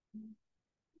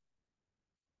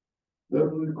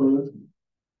 Let me correct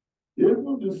you.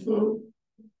 Even the Son,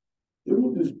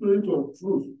 even the Spirit of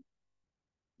truth,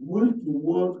 which the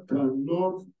world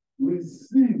cannot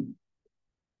receive.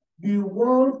 The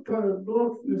world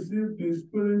cannot receive the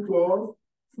Spirit of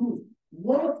truth.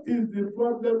 What is the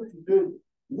problem today?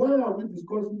 Why are we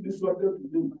discussing this subject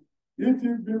today? It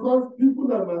is because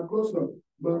people are Dr.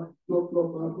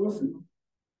 Marcosi.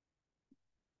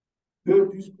 They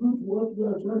dispute what we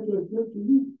are trying to explain to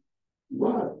you.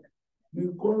 Why?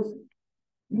 Because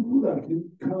people like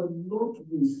him cannot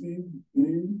receive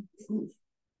the truth.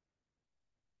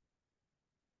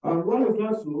 And why is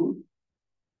that so?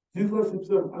 Jesus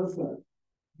himself answered,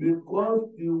 because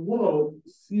the world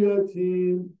seeth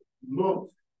him not,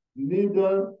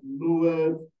 neither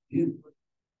knoweth him.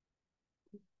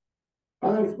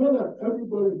 I expect that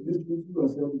everybody in this beautiful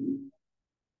assembly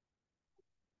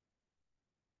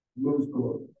knows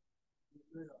God.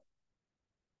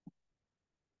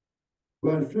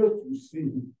 By faith we see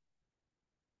him.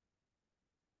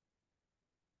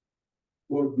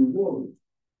 But the world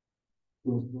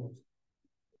does not.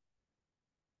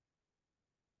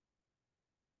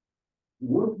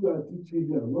 What we are teaching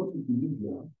here, what we believe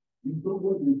here, is not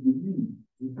what they believe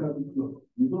in Catholic Church.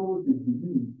 It's not what they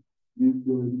believe in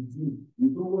the Redeemed.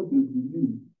 It's not what they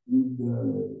believe in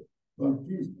the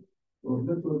Baptist or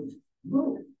Methodist.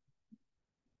 No.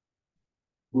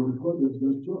 But they call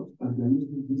themselves church and they're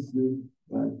using this same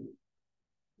Bible.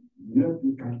 Yet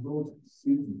they cannot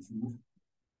see the truth.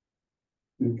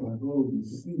 They cannot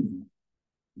receive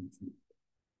the truth.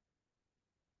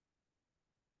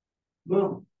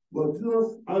 Now, but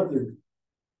Jesus added,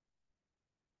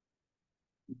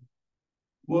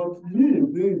 but ye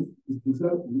being his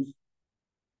disciples,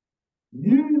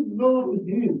 ye know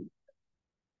him.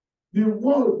 The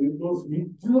world did not see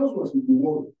him. Jesus was in the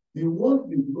world. The world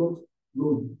did not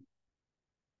know him.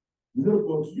 He said,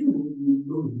 but you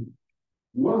know him.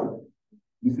 Why?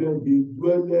 He said, he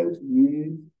dwelleth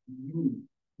with you.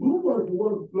 Who was the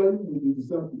one dwelling with the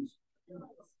disciples?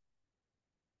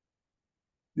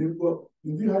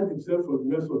 Did he hide himself from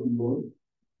the rest of the world?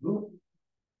 No.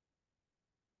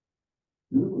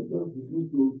 The rest of them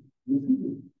refused to receive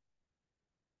him.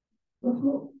 That's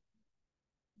all.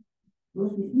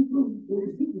 Just refused to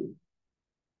receive him.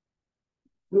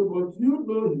 So, but you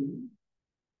know him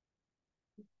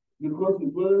because he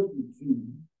dwells with you.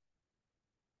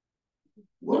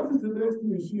 What is the next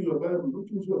thing you see in your Bible? Look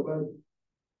into your Bible.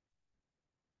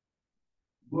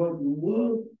 But the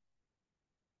word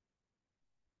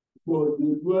for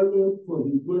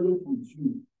his dwelleth with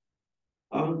you.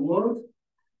 And what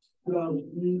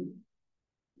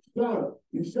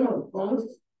it shall past,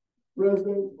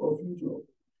 present, or future.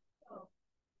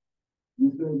 He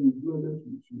said he dwelleth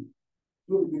with you.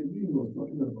 So the knew he was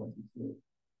talking about himself.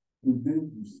 Today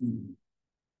you see him.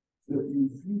 So in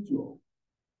future,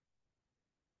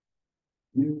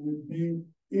 he will be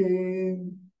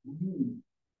in you.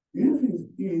 If he's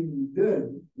in them,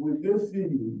 will they see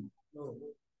him? No.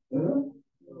 No.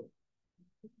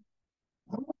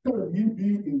 How can he be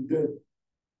in them?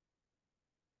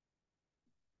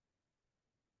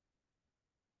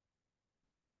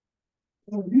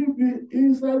 Can he be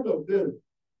inside of them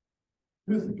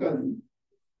physically?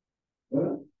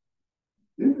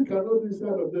 If he cannot be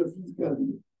inside of them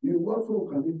physically, in what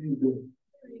form can he be in them?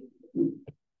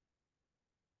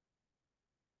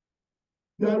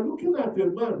 They are looking at a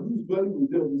man who is dwelling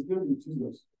with them. His name is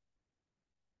Jesus.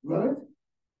 Right?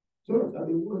 Church, and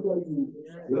they wonder you.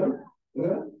 Yeah?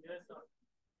 Yeah?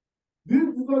 This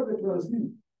is what they can see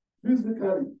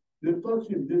physically. They touch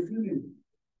him, they feel him.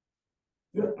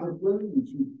 They are dwelling with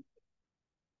you.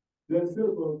 They say,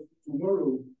 but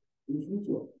tomorrow, in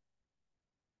future,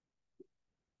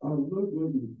 I will not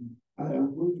dwell with you. I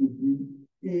am going to be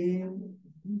in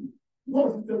you. What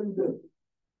is he telling them?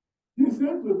 He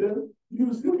said to them,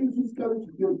 you see me physically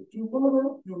today.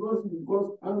 Tomorrow, you will not see me because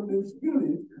I'm the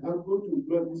spirit. I'm going to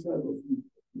dwell inside of you.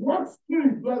 What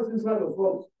spirit dwells inside of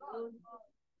us?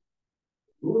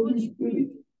 Holy Spirit.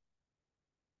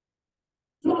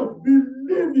 Just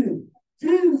believing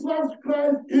Jesus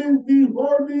Christ is the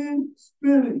Holy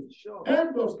Spirit. Sure.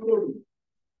 End of story.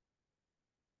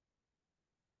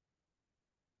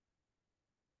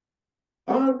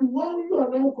 And when you are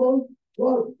now called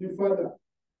God the Father,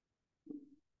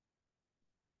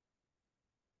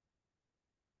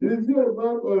 is he a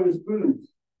man or a spirit?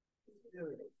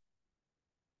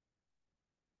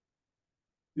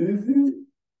 Is he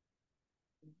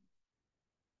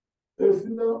a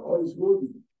sinner or is holy?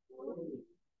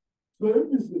 So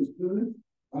if it's a spirit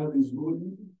and is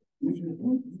holy, if you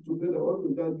put it together, what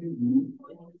does that give you?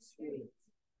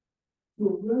 So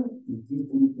where is these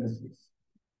three persons?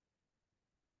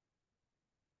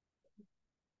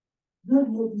 Where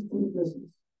are these three persons?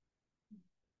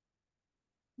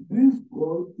 This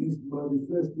God is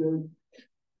manifested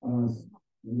as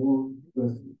one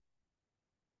person.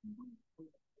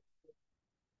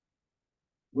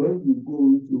 When you go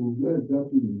into where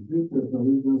exactly in 3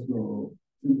 Thessalonians or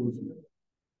Timothy,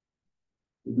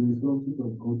 there is something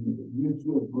of godliness,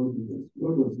 mystery of godliness.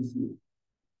 What does he say?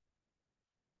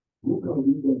 Who can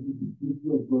read that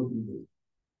mystery of godliness?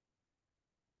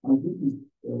 I think it's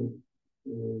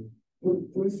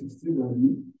 3:16, I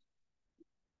mean.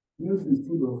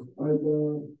 3:16 of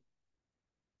either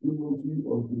Timothy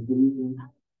or Thessalonians.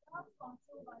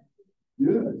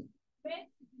 Yes.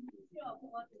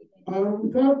 And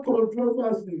without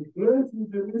controversy, great is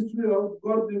the mystery of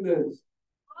godliness.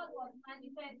 God was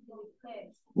manifest in the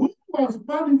flesh. Who was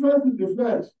manifest in the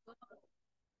flesh?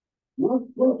 What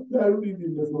are you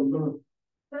reading from now?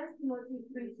 1 Timothy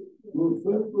 3:16. No,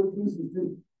 1 Timothy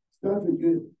 3:16. Start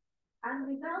again. And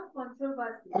without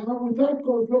controversy. And without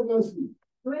controversy.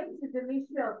 Great is the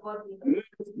mystery of godliness.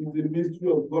 Great is the mystery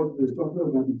of godliness. Talking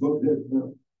about the Godhead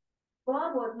now.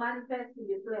 God was manifest in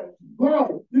the flesh.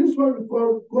 God, this one we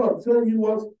call God, saying he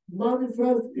was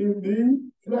manifest in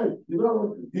the flesh. You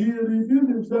know, he revealed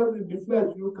himself in the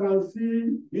flesh. You can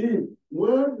see him.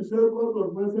 When the say God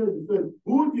was manifest in the flesh,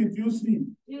 who did you see?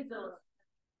 Jesus.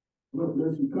 God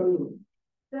bless you. Carry on.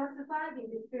 Justified in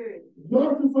the spirit.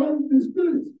 Justified in the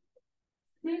spirit.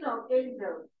 Seen of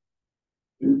angels.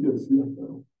 Angels here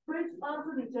now. Preached unto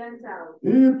the Gentiles.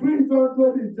 He preached unto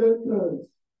the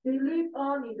Gentiles. Believed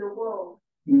on in the world.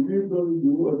 Believed on in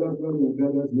the world. That's why we are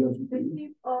gathered here today.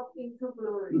 Received up into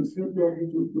glory. Received up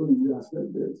into glory. He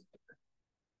ascended.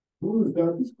 Who is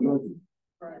that describing?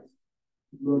 Christ.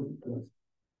 Lord Christ.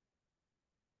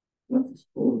 That is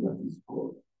all that is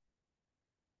God.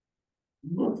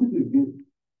 Nothing again.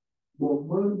 But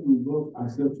man will not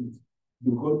accept it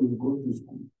because they've gone to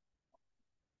school.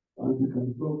 And they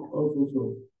can talk all sorts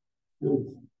of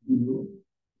things, you know.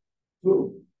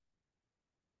 So,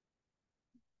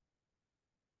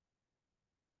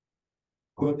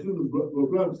 continue.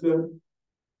 Program said,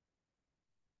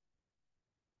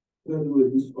 anyway,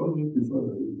 this only the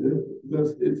Father.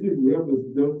 Verse 18, we have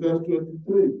verse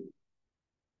 23.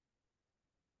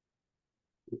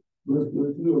 Verse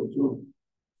 23 of John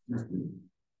 16.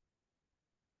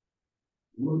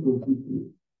 What does it say?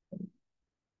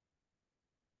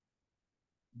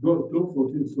 John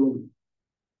 14, sorry.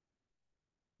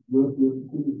 Verse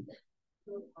 23.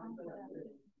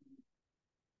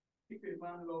 If a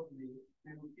man love me,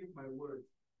 he will keep my words,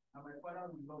 and my Father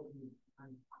will love me,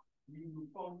 and we will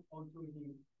come unto him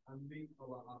and make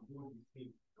our abode with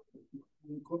him.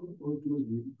 We come unto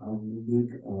him and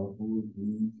make our abode with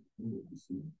him.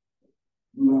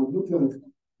 We have looked at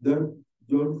that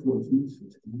John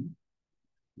 14:16.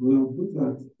 We have looked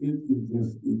at it in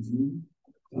verse 18.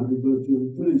 And in verse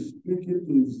 23, speaking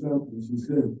to his disciples, he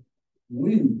said,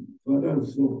 we, Father and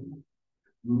Son,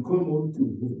 will come unto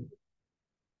him.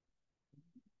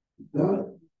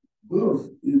 That thus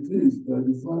it is that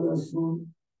the Father,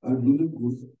 Son, and Holy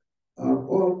Ghost are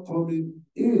all coming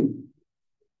in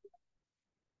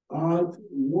at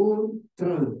one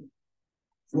time,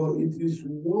 for it is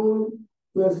one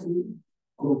person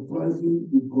comprising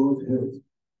the Godhead.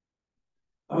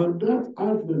 And that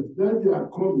advent that they are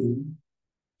coming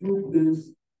took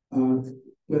place at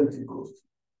Pentecost.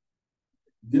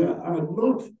 There are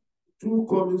not two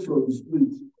comings of the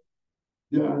Spirit.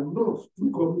 There are not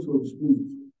two comings of the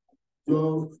Spirit,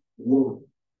 just one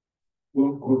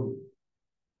coming.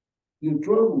 The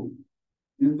trouble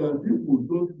is that people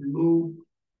don't know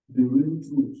the real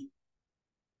truth,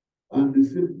 and they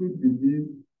simply believe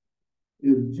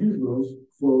in Jesus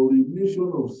for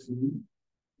remission of sin,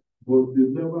 but they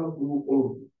never go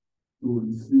on to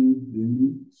receive the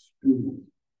Spirit.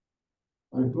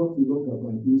 I talked a lot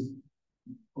about this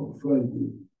on Friday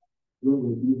when we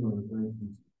were doing our 9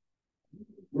 meeting.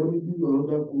 Let me give you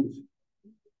another quote.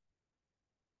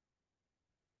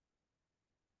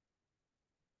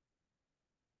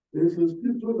 There's a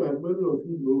scripture that many of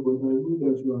you know, but I know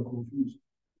that you are confused.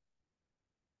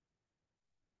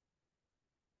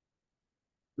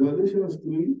 Galatians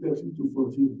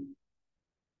 3:13-14.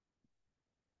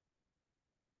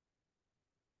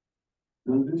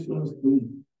 Galatians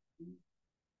 3.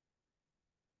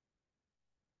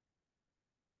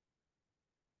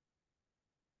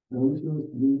 Galatians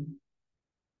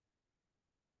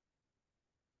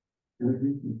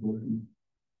 3:13-14.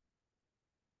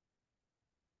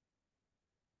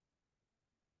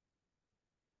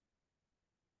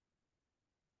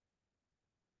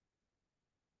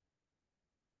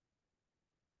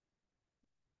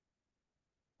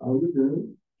 Are we there?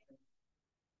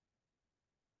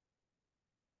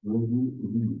 Ready?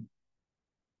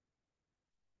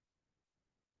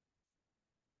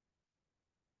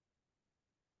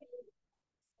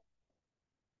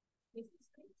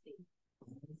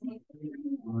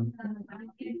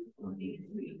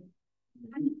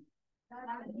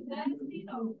 That the blessing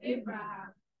of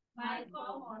Abraham might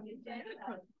come on the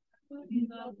Gentiles through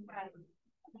Jesus Christ,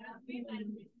 that we might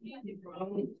receive the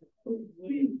promise of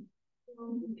the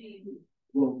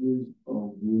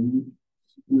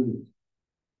Spirit.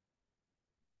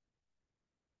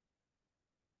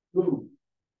 So,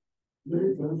 many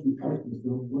times we ask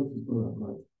yourself, what is God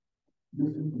about?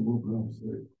 Listen to what Graham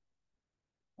said.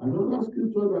 Another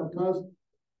scripture that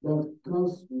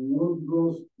casts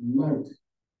wondrous light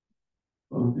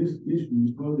on this issue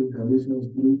is found in Galatians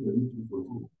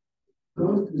 3:13-14.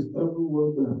 Cast is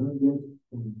everyone that hangeth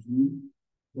on the tree,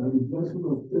 that the blessing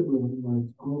of Abraham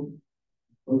might come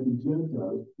of the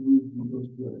Gentiles through Jesus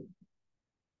Christ,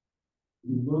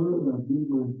 in order that they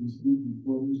might receive the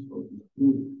promise of the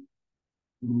Spirit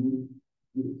through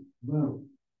faith. Now,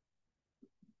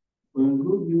 by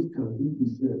no means can it be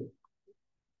said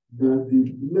that the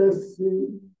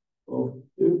blessing of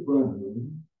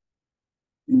Abraham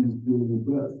is the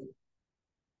rebirth,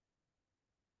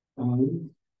 and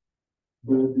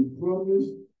that the promise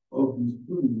of the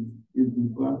Spirit is the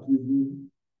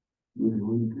baptism with the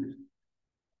Holy Ghost.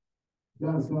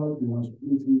 That's how they have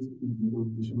split it in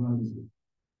denominationalism.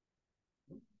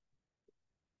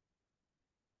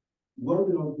 What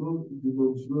they have done in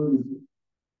denominationalism,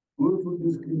 go through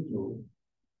this scripture,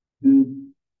 they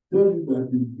tell you that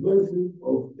the blessing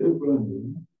of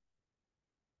Abraham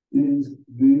is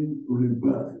the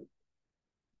rebirth.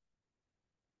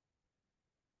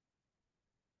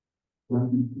 That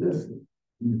the blessing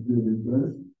is the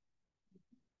rebirth,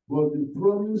 but the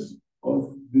promise of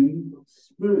the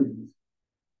Spirit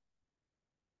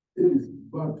is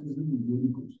baptism in the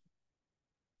Holy Ghost.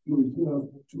 So we still have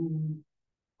two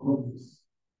promises.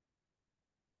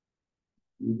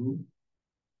 You know?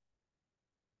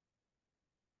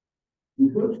 The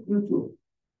third scripture,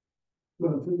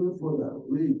 continuing further,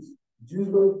 reads,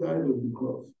 Jesus died on the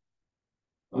cross,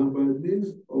 and by means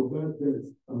of that death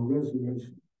and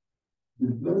resurrection,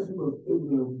 the blessing of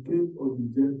Abraham came on the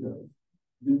Gentiles,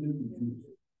 leaving the Jews.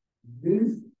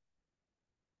 This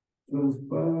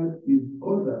transpired in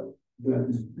order that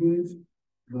the Spirit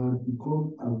might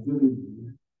become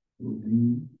available to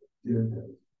the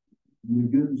Gentiles. You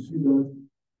get to see that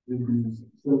in the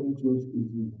 7th church in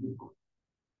the book.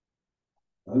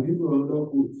 I'll give you another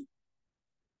quote.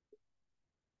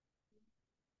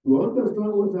 To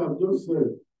understand what I've just said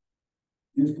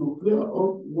is to clear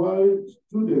up why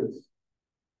students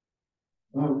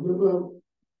have never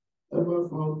ever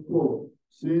found Paul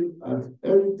saying at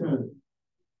any time,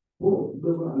 Paul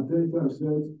never at any time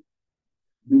said,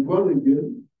 be born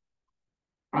again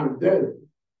and then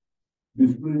be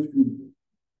spirit filled.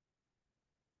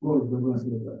 Paul never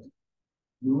said that.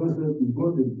 He never said be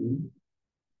born again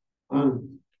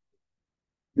and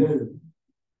then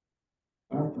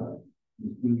after the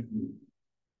spirit filled.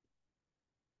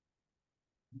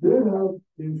 They have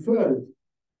inferred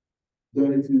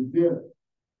that it is there,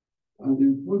 and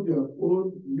they put their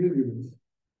own meanings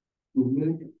to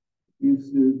make it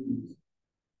say it.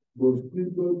 But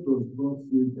Scripture does not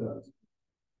say that.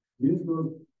 Jesus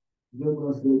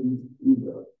never said it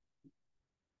either.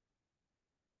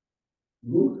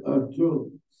 Look at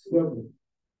John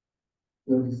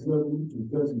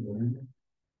 7:37-39,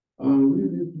 and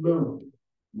read it now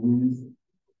with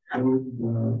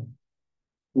understanding.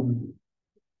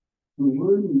 So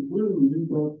when we read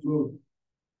that John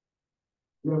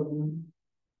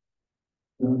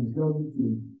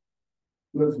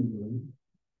 7:37-39,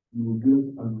 you will get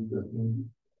an understanding.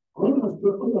 All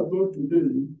I've done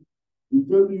today is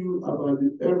tell you about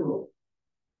the error.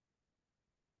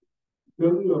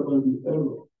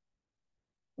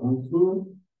 And so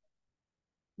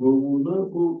But we will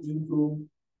not go into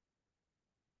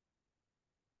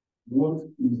what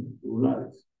is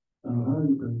right and how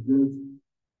you can get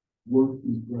what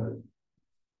is right.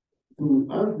 So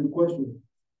we ask the question.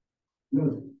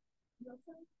 Yes. Your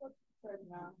friend what you said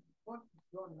now, what is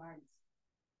your night?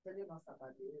 Telling us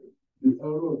about The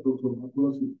error of Dr.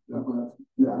 Magosi is that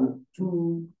there are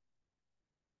two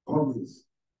comings.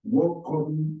 One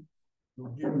coming to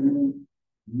give you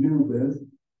new birth,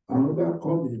 another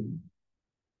coming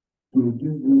to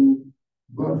give you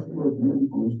baptism of the Holy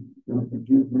Ghost that will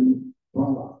give you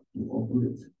power to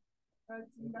operate.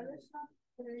 in Galatians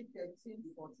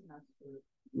 3:13-14 actually.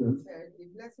 Yes. The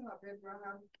blessing of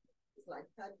Abraham is like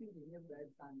typing the new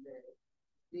birth, and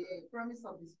the promise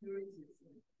of the Spirit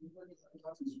is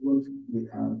that is what they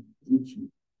are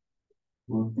teaching,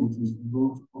 but it is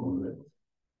not correct.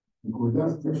 Because that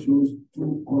still shows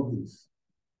two copies.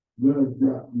 Where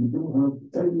you don't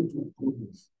have any two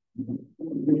copies.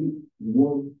 Only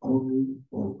one copy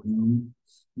of the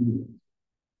Spirit.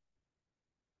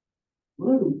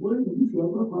 When if you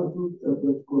are not part of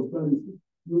Pentecostalism,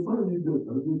 you find it that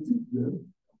they teach them.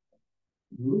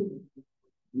 You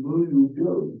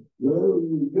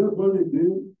get born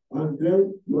again, and then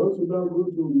you also now go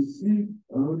to receive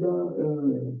another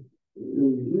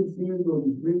infilling of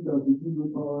the Spirit that will give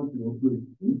you power to operate.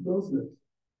 It's nonsense.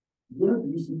 Where do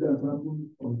you see that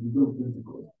happen on the day of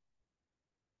Pentecost?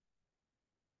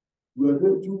 Were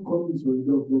there two comings on the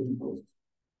day of Pentecost?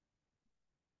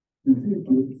 The field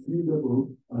came, filled them up,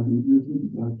 and immediately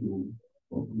began to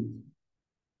operate.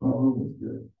 Power was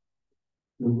there.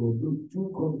 There were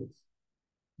two comings.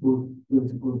 Both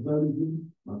Pentecostalism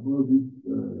and all these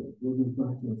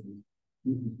Protestant churches,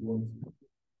 this is what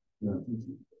they are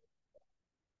teaching.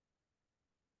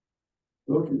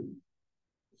 Okay,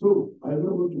 so I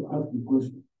now want to ask the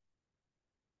question.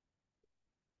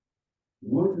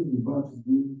 What is the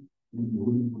baptism in the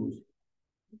Holy Ghost?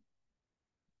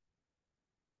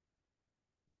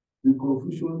 The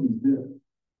confusion is there.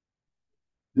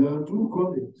 There are two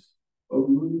comings of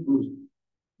the Holy Ghost.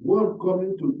 One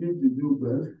coming to give the new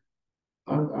birth,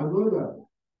 and another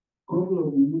coming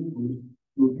of the Holy Ghost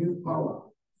to give power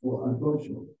for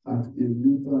adoption at a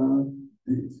later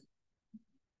date.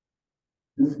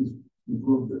 This is the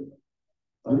problem.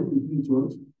 Are you with me,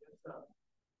 church? Yes, sir.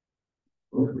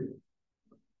 Okay.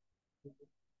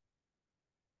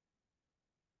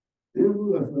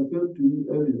 Even as I said to you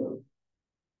earlier,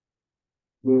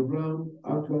 the Brown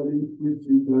actually preached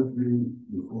that way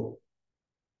before.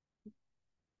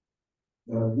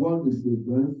 One is the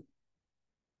birth,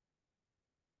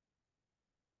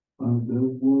 and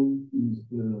then one is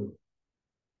the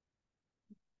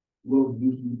God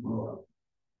gives you power.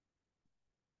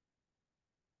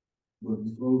 But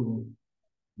it's all wrong.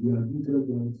 We admitted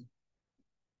that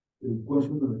a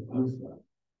question and answer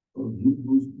of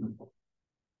Hebrews 2,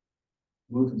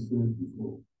 what he said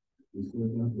before, he said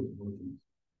that was not it.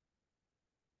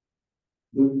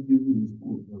 Let me give you his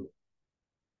quote now.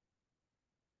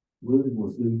 When he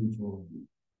was saying which one.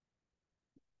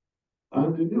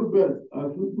 And the new birth,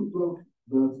 as people talk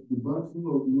that the baptism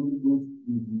of the Holy Ghost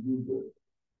is the new birth.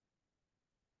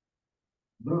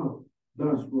 Now,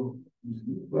 that's wrong. You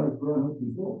see, that's what I had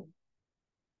before.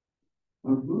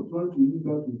 I'm not trying to use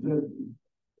that to tell you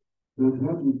that I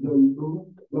have to tell you,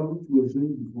 no, that which we were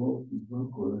saying before is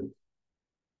not correct.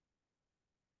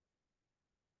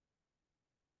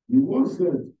 He once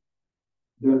said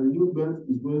that the new birth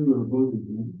is when you are born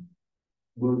again,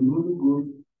 but the Holy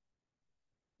Ghost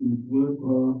is when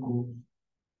power comes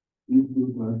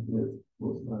into that birth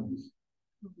for service.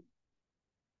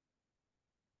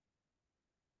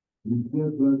 We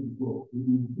said that before. In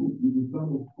his book, in the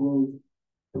time of called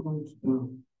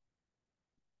Countdown,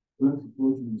 that is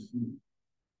what we see.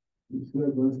 He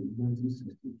said that in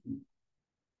 1962.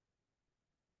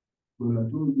 But I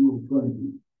told you on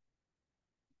Friday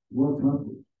what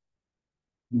happened.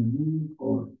 The beginning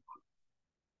of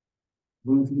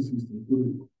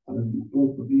 1963 and the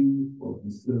opening of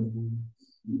the seventh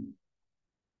seal.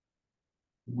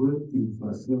 When in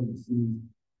verse 7 says,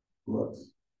 but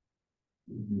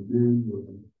in the day of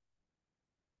the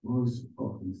voice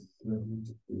of the seventh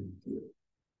angel,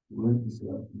 when he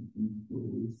shall begin to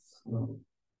sound,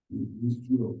 the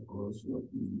mystery of God shall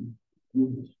be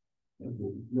finished, and they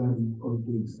declare it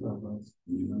unto his servants,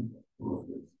 the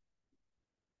prophets.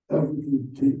 Everything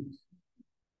changed.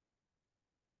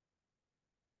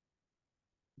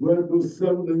 When those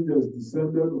seven angels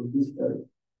descended on this earth,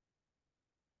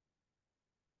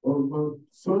 on Mount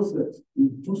Sunset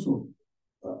in Tucson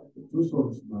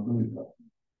in America,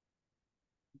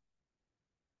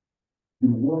 the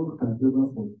world can never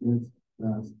forget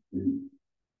that day.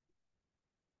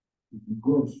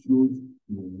 God showed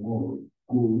the world,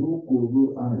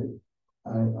 Koro, I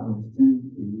am still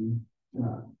a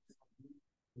child.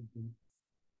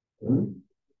 Huh?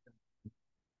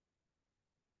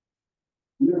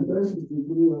 Yeah, that is the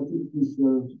way I think this.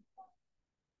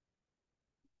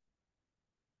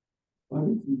 I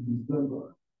think it's December.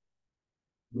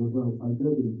 But I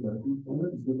get it. I think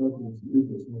December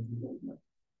 28 or something like that.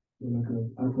 And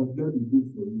I can get the date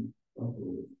for you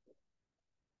afterwards.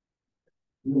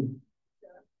 Yeah.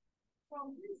 From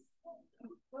this,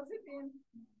 was it in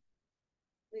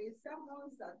the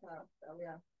sermons that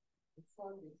were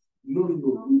Sundays? No, it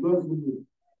doesn't mean.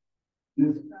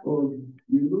 It's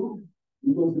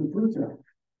it was a preacher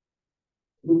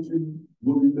preaching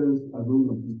holiness and all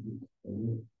of these things.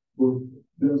 But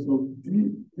there's some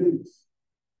deep things.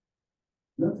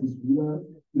 That is where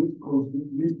this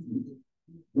conflict mystery.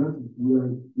 That is where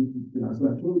it is. As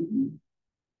I told you,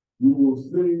 you were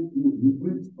saying you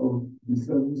preach on the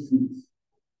 7 seals.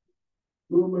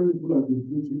 So many people have been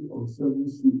preaching on 7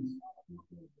 seals.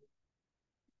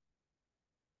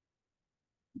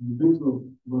 The days of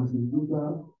Martin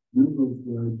Luther, the days of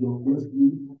John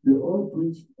Wesley, they all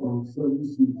preached on 7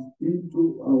 seals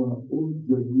into our own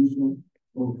generation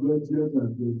of 20th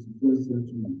and 21st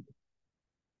century.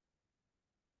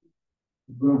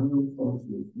 Abraham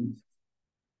also preached.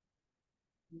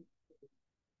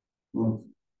 But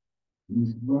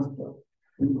his master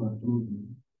came and told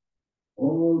him,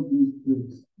 all these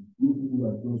things, you people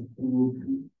are just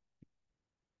probing.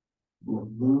 But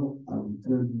now I will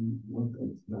tell you what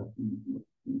exactly it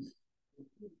is.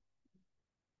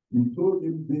 He told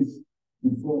him this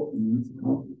before it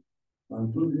happened,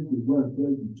 and told him to go and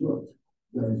tell the church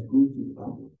that is going to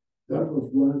happen. That was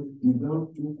why he now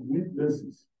took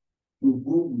witnesses to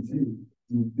go with him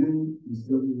the day the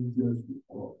 7 angels will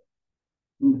come.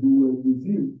 So they were with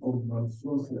him on Mount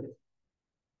Sunset.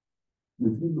 They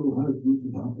didn't know how it's going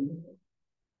to happen.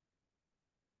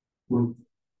 But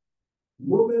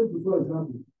moments before it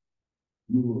happened,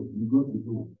 you got to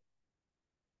know.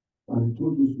 And he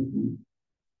told those people,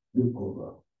 take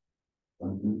over.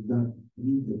 And then that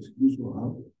new exclusion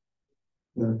happened.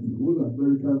 That the whole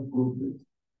American government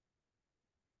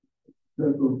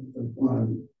set up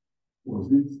inquiry.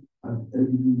 Was it an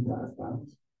enemy that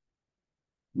attacked?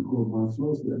 Because my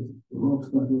source said rock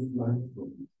started flying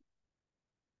from it.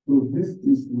 So this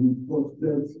is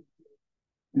reported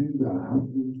thing that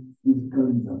happened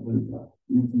physically in America.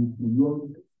 It is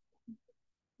beyond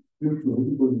spiritual.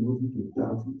 Everybody wanted to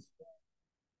doubt it.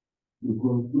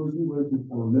 Because those who went to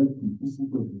collect the pieces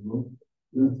of the rock,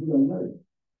 they are still alive.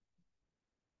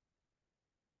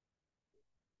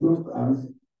 Just as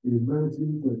in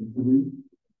 1933,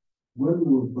 when he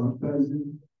was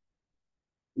baptizing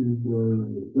in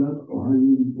that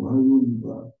Ohio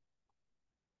River,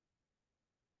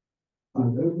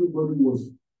 and everybody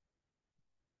was,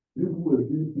 people were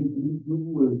being picnic,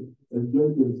 people were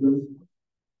enjoying themselves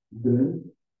there,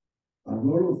 and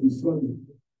all of a sudden,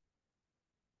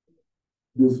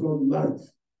 they saw light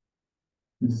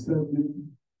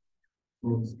descending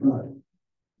from the sky.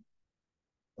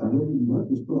 And then he had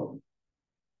to stop.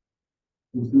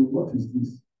 To say, what is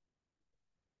this?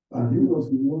 And he was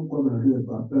in one corner here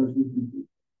baptizing people.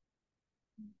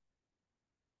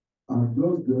 And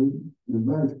just then, the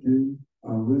light came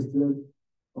and rested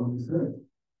on his head.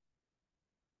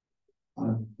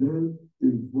 And then a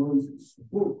voice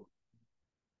spoke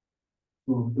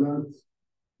from that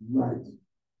light.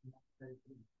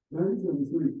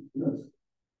 1973, yes.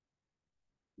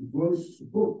 The voice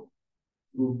spoke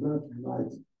from that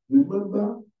light.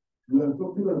 Remember, we are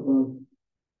talking about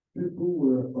people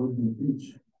were on the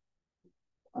beach,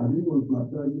 and he was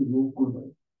baptizing in one corner.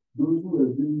 Those who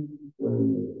were doing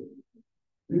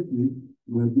picnic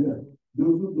were there.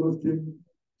 Those who just came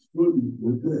slowly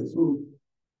were there. So,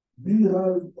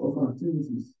 beehive of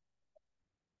activities.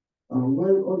 And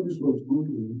while all this was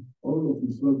going on, all of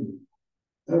a sudden,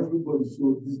 everybody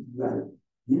saw this light.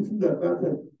 Do you think that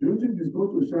time? Do you think it's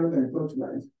going to shine like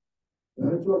torchlight?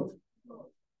 Torch.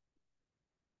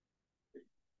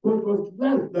 So it was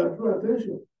light that drew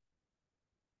attention.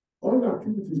 All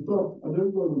activity stopped, and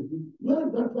everybody was thinking, where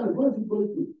is that light? Where is it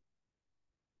going to?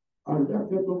 And that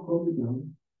kept on coming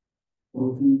down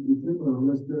until it came and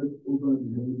rested over the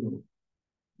head of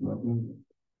Babanga.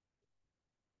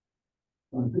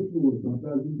 I think he was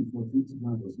baptizing the 14th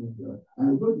man or something. I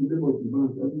got the name of the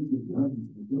man, everything behind it,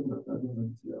 the job that I don't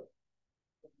have it here.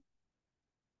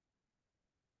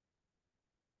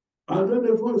 And then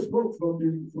the voice spoke from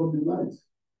the light.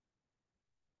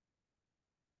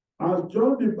 As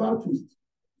John the Baptist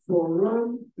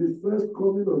forerun the first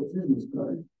coming of Jesus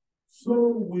Christ, so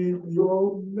will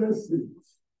your message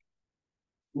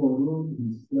for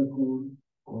his second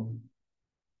coming.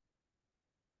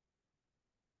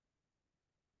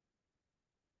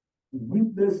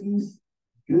 Witnesses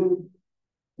gave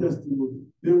testimony.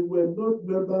 They were not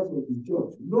members of the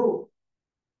church. No.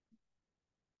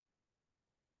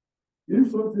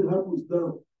 If something happens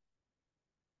now,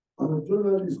 and a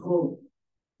journalist come,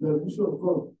 television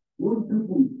come,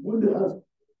 when they ask,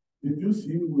 did you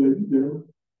see him? Were you there?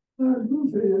 And you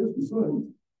say yes, we saw it.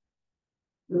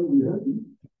 Then we had it.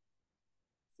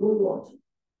 So what?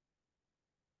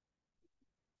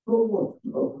 So what?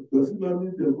 No. Does it not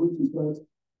mean they're going to start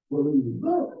following you?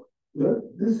 No. Well,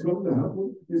 this is something that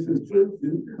happened. It's a strange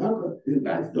thing. How can a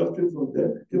light just came from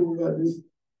there, came over this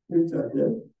picture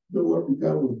there, know what the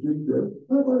guy was doing there.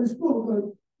 Nobody spoke,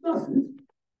 and that's it.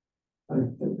 I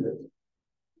ended.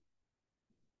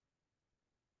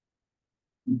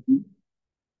 You see?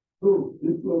 So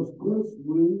it was God's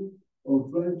way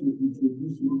of trying to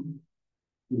introduce you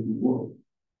to the world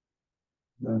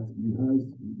that he has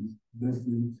his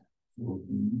message for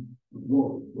the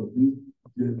world, for this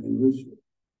generation.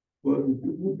 But the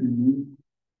people believe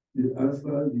the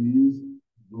answer is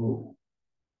no.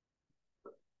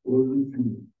 Only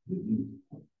few believe.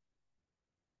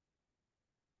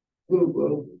 So,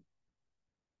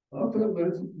 after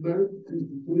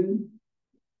 1963,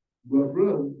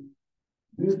 Brown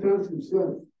distanced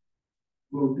himself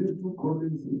from these two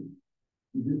comings.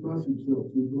 He distanced himself,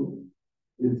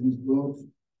 it is not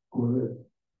correct.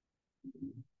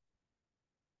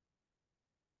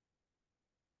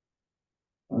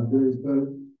 And then he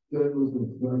started telling us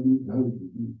exactly how to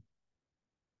do.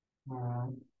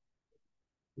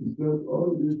 He said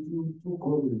all these two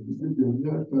comments, he said they are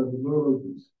mere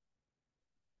terminologies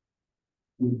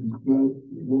to describe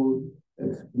one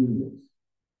experience.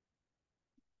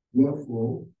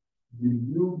 Therefore, the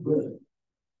new birth,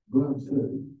 God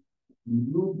said, the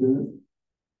new birth,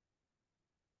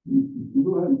 you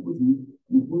know how you put it?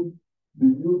 You put the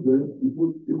new birth, you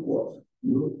put equals.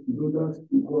 You know that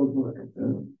equals mark.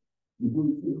 You put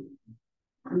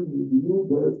the new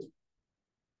birth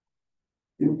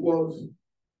equals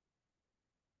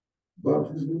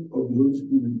baptism of the Holy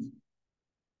Spirit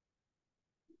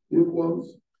equals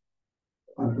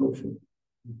adoption.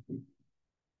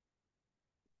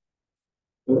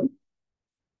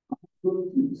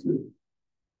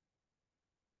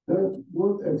 That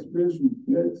one experience you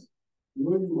get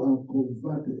when you are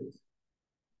converted,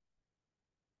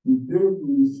 the day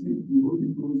you receive the Holy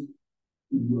Ghost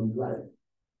in your life.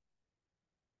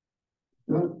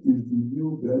 That is the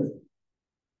new birth.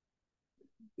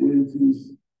 It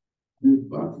is the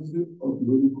baptism of the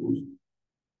Holy Ghost,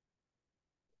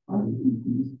 and it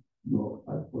is your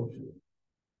adoption.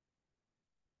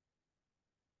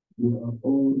 They are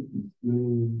all the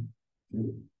same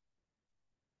thing.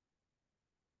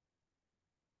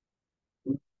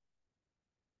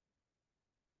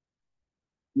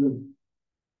 Yes.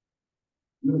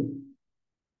 Yes.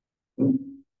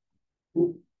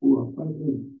 Who are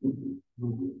fighting?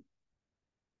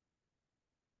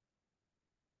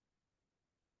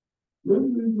 Let me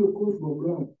read the quote from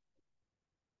Brad.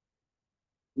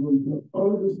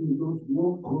 All this is not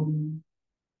one coming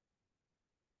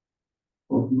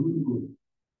of the Holy Ghost.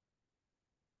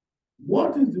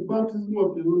 What is the baptism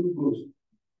of the Holy Ghost?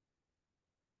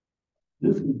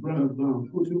 This is Brad now,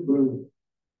 quoting Brad.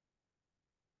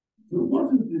 So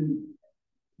what is the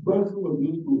baptism of the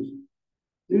Holy Ghost?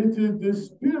 It is the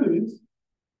Spirit,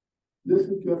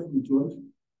 listen carefully, church.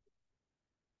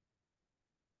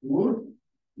 What?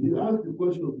 He asked the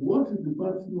question, what is the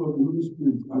baptism of the Holy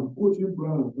Spirit? I'm quoting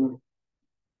Brad back.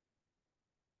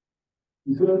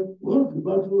 He said, what's the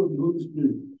baptism of the Holy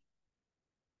Spirit?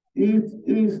 It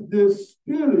is the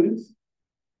Spirit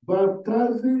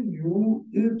baptizing you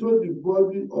into the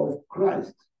body of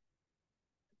Christ.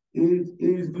 It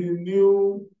is the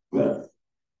new birth.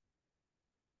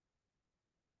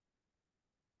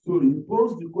 So he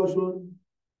posed the question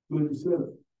to himself,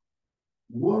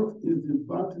 what is the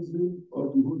baptism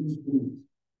of the Holy Spirit?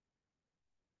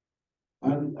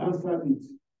 And he answered it.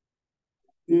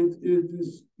 It is the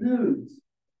Spirit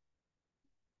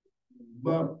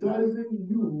baptizing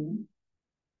you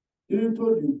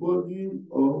into the body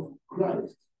of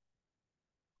Christ.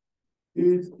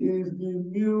 It is the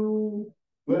new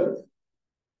birth.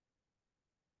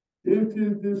 It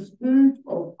is the Spirit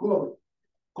of God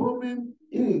coming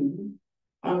in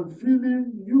and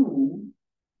filling you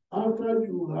after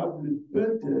you have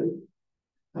repented,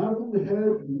 having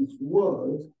heard his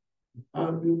word,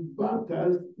 and been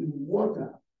baptized in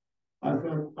water as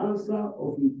an answer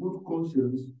of a good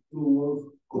conscience towards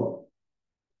God.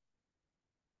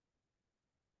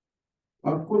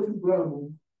 I'm quoting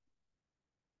Brown.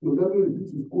 So let me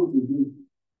repeat his quote again.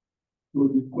 So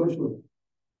the question,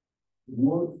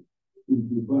 what is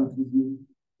the baptism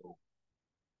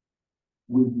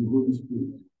with the Holy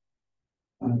Spirit?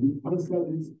 And he answered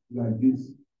it like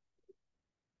this.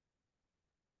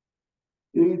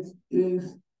 It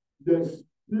is the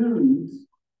Spirit,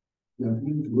 that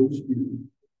means the Holy Spirit,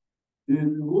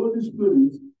 is the Holy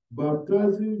Spirit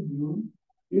baptizing you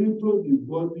into the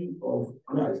body of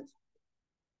Christ.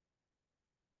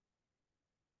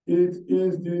 It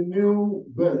is the new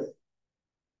birth.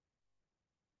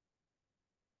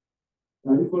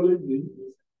 Are you following me?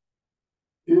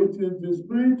 It is the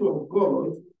Spirit of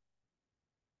God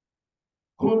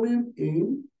coming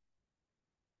in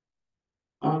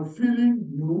and filling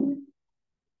you.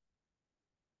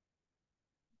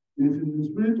 It is the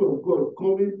Spirit of God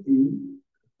coming in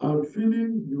and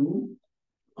filling you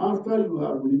after you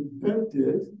have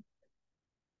repented,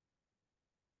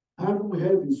 having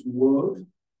heard His word,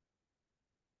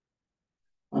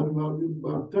 and you have been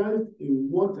baptized in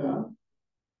water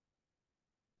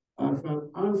as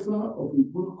an answer of a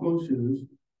good conscience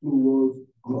towards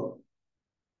God.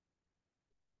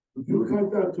 Do you catch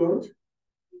that, church?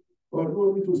 Or do you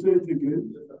want me to say it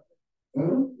again?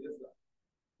 Huh?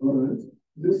 All right.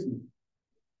 Listen.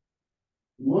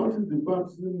 What is the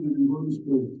baptism with the Holy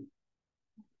Spirit?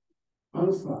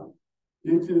 Answer.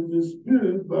 It is the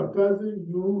Spirit baptizing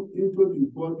you into the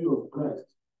body of Christ.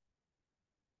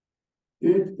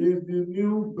 It is the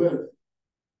new birth.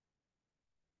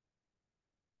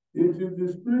 It is the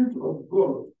Spirit of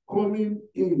God coming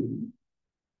in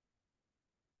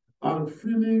and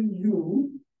filling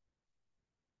you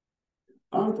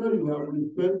after you have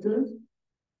repented,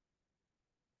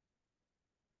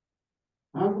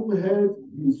 having heard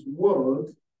His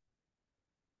word,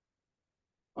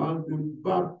 and been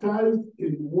baptized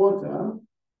in water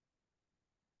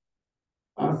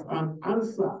as an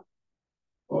answer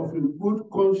of a good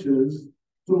conscience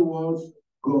towards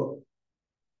God.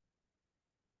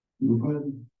 You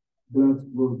find that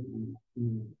word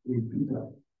in Peter.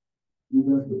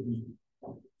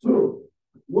 So,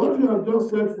 what we have just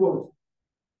set forth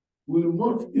will be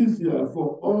much easier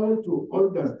for all to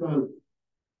understand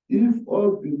if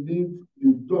all believe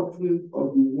the doctrine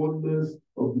of the oneness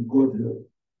of the Godhead.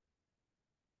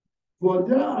 For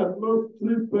there are not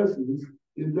three persons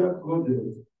in that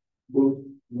Godhead, but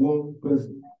one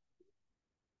person.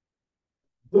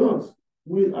 Thus,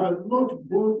 we are not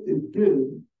born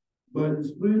again by the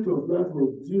Spirit of life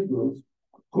of Jesus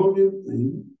coming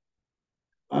in,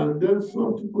 and then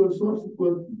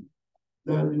subsequently,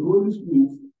 that the Holy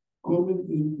Spirit coming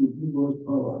in to give us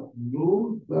power.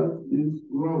 No, that is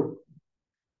wrong.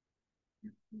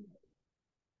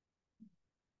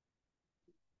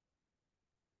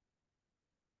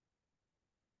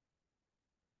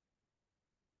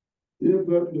 If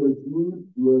that you are true,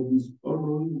 you are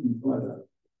dishonoring the Father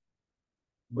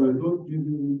by not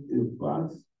giving him a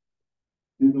part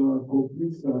in our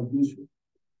complete salvation.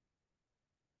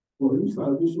 For if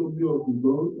salvation be of the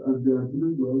Lord and they are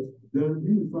doing God, then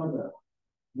he, Father,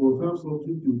 must have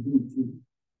something to do too.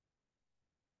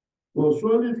 But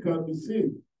surely it can be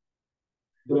seen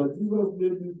that Jesus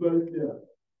made it very clear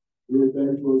that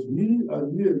it was he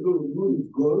and he alone who is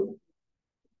God,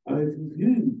 and it is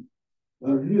he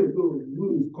and he alone who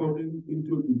is coming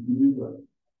into the believer.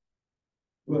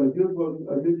 So I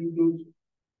gave you those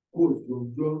quotes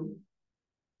from John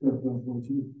chapter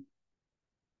 14.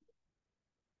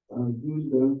 And do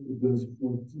that verse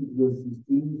 14, verse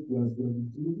 16, verse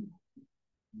 17,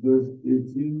 verse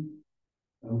 18,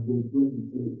 and verse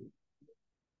 23.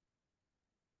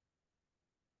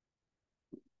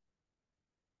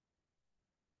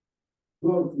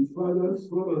 God, the Father,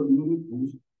 Son, and the Holy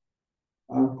Ghost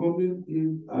are coming in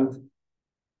at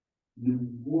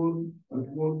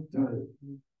one time,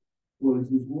 for it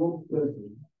is one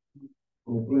person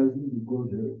comprising the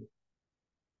Godhead.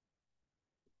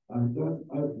 And that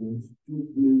advent took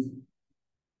place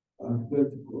at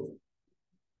Pentecost.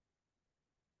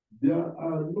 There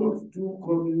are not two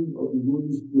comings of the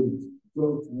Holy Spirit,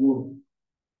 just one.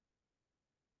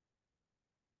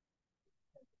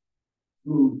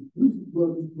 So this is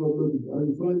what this problem is. And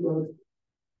you find that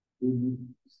in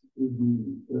the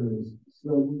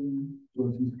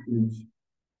 720-page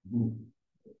book.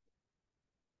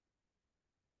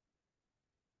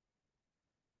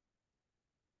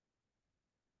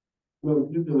 Well,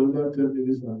 give me another 10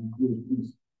 minutes and close,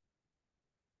 please.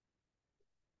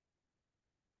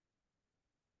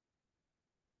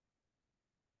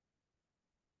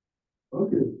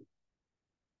 Okay.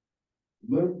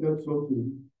 Let's get something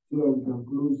so that we can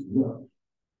close here.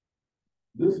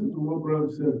 Listen to what Brad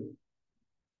said.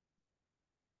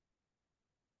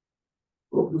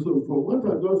 Okay, so from what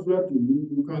I just read to you,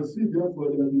 you can see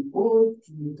therefore that the old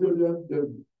Trinitarian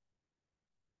devil,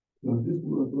 that this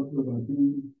people are talking about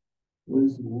doing when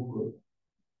he woke up.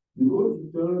 The old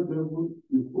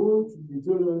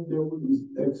Trinitarian devil is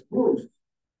exposed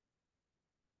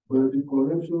by the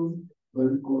correction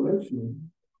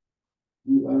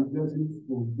we are getting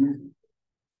from this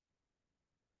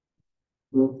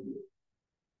doctrine.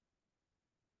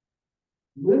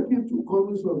 Making two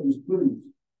comings of the Spirit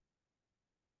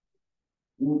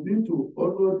will be to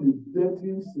honor the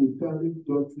dirty satanic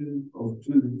doctrine of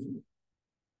Trinity,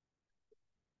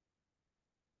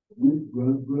 which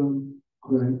Branham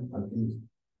cried against.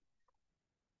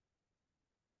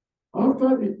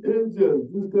 After the angel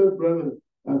visited Branham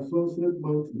at Sunset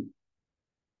Mountain,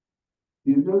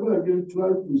 he never again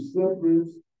tried to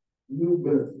separate new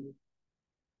birth,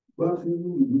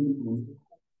 baptism with Holy Ghost,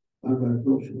 and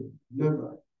adoption.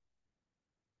 Never.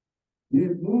 He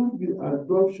moved the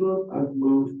adoption at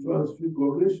Mount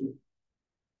Transfiguration.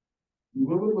 You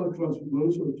remember Mount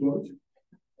Transfiguration Church?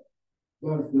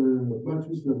 That's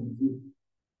Matthew 17.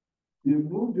 He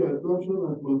moved the adoption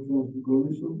at Mount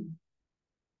Transfiguration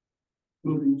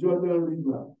to the Jordan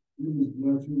River. This is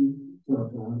Matthew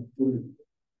chapter 3.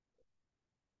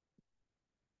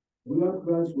 Where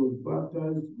Christ was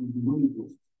baptized with the Holy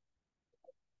Ghost.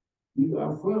 He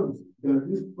affirmed that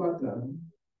this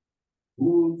pattern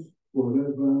holds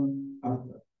forever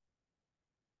after.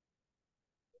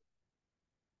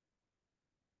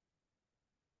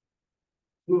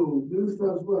 So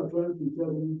ministers who are trying to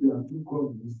tell you there are two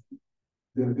comings,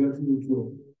 they are getting in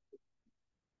trouble.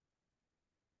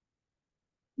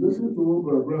 Listen to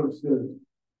what Abraham said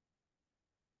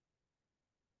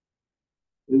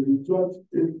in the church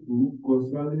 8 book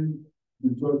concerning the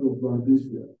church of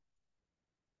Laodicea.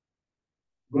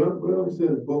 Abraham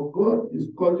said, but God is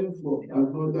calling for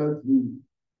another thing.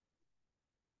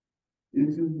 It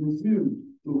is revealed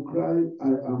to cry,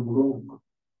 I am wrong.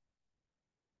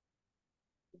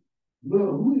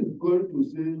 Now, who is going to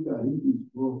say that he is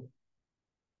wrong?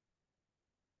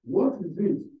 What is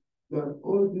it that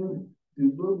all these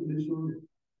denominations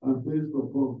are based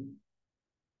upon?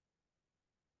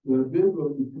 They are based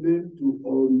on the claim to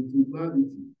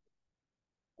originality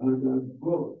and that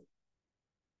God,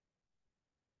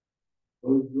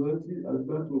 originality and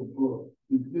that of God,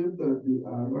 the claim that they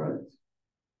are right.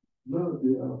 Now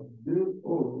they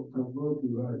all cannot be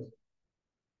right.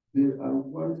 They are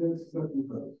whited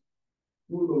sepulchres,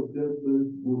 full of dead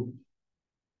men's bones.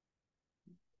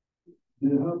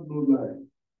 They have no life.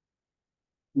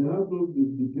 They have no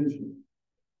vindication.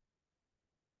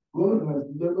 God has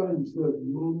never himself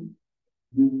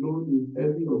been known in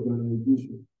any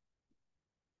organization.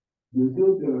 They say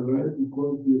they are right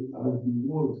because they are the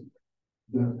ones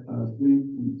that are saying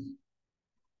it.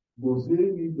 But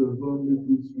saying it does not make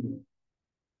it true.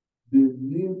 They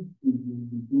need a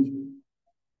vindication,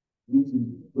 which is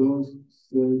thus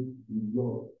said the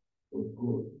Lord of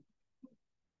God,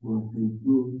 but they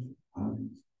don't have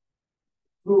it.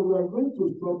 So we are going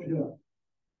to stop here,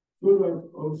 so that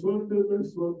on Sunday,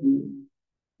 next Sunday,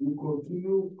 we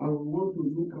continue and we want to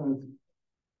look at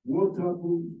what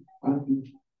happened at the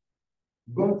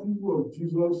baptism of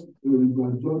Jesus in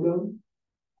River Jordan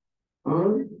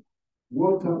and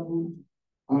what happened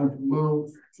at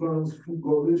Mount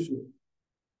Transfiguration.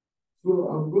 So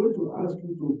I'm going to ask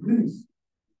you to please,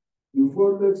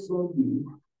 before next Sunday,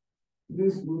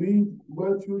 please read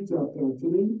Matthew chapter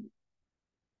 3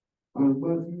 and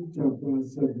Matthew chapter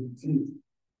 17.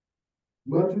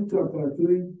 Matthew chapter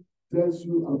 3 tells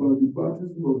you about the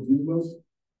baptism of Jesus,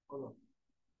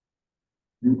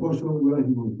 the portion where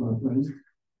he was baptized,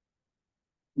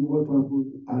 what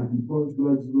happened at the point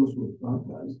where Jesus was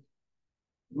baptized.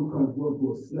 Look at what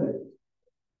was said.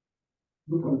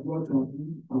 Look at what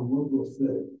happened and what was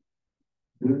said.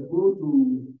 Then go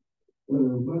to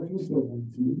Matthew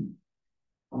 17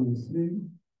 and see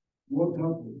what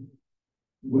happened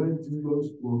when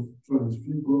Jesus was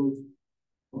transfigured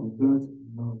on that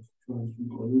Mount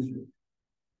Transfiguration.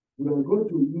 We are going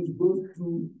to use those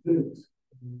two things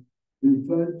in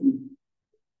trying to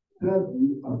tell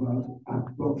you about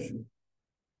adoption.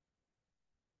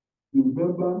 You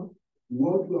remember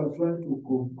what we are trying to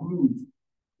conclude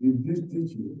in this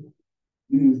teaching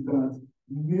is that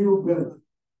new birth,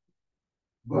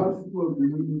 baptism of the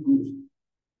Holy Ghost,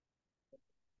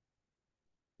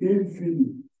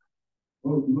 infilling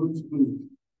of the Holy Spirit,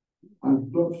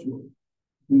 adoption,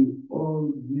 they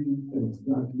all mean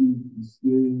exactly the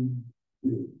same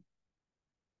thing.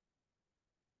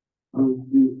 And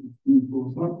it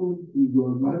must happen in your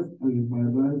life and in my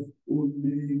life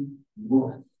only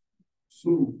once.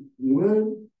 So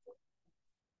when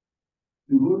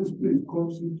the Holy Spirit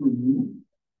comes into you,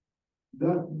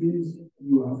 that means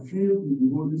you are filled with the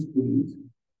Holy Spirit.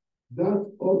 That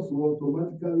also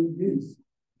automatically means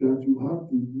that you have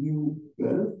a new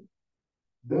birth.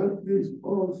 That means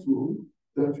also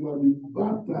that you have been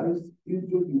baptized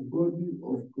into the body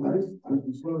of Christ, as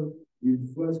we saw in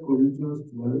 1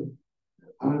 Corinthians 12.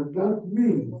 And that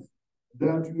means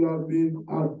that you have been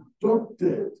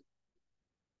adopted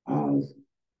as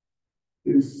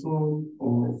a son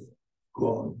of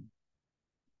God.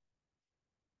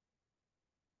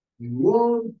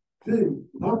 One thing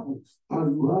happens,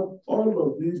 and you have all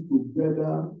of these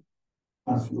together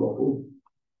as your own.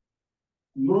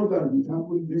 Not that it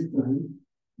happened this time,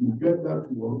 you get that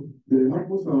one. Then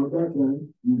happens another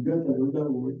time, you get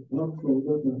another one. Happens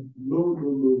another time.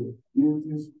 No.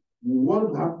 It is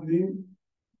one happening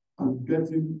and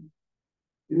getting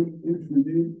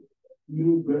infinite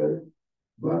new birth,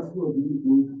 birth of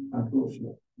new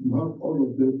adoption. You have all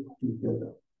of them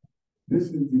together. This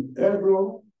is the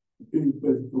error in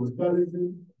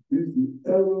Pentecostalism. This is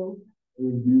the error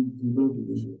in the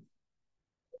denomination.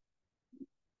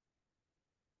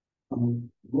 And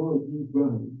God is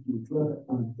trying to try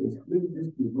and explain this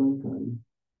to mankind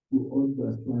to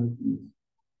understand it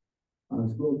and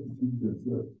stop deceiving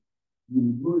themselves.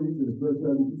 You know it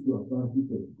especially if you are part of the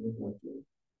church.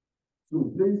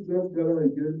 So please let's gather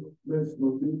again next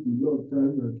Sunday to your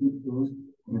time and keep us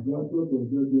the battle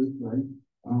of this night,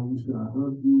 and we shall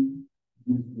handle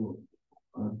this one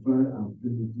and try and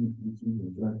finish it teaching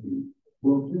exactly.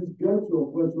 But please get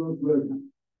your questions ready.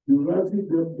 You're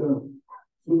writing them down.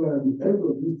 So at the end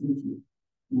of this teaching,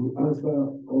 we'll answer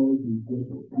all the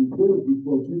questions. We go to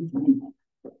 14th week.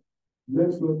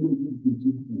 Next Sunday will be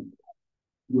 15th week.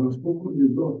 You have spoken a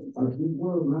lot, at least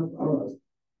 1.5 hours.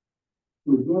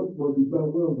 So just multiply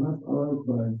 1.5 hours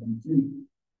by 15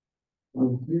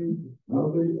 and see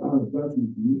how many hours that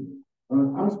will be.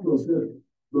 And ask yourself,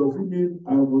 does it mean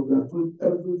I have understood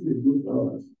everything in those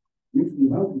hours? If you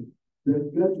haven't,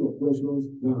 then get your questions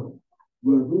down.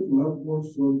 We are going to have one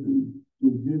Sunday to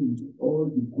deal with all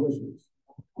the questions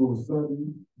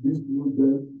concerning this new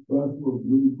death, battle of the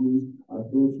Holy Ghost,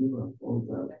 adoption, and all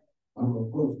that. And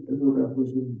of course, any other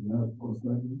question we have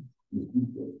concerning the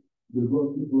scriptures. The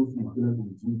Lord keep us with them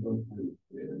in Jesus' name.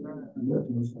 Let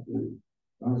us pray.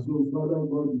 And so, Father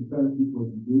God, we thank you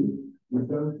for today. We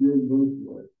thank you, Lord,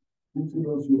 for teaching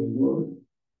us your word.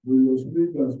 May your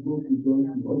spirit that spoke with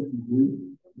us today,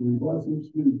 may that same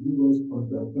spirit give us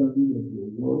understanding of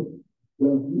your word,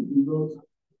 that we do not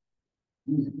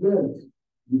misled,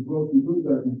 because we know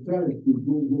that the time to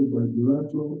go home by the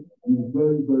rapture is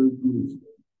very, very close.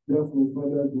 Therefore,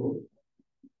 Father God,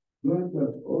 grant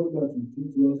that all that you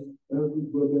teach us, every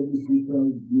brother and sister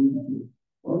will be able to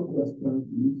understand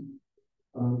it,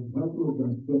 and that will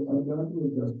understood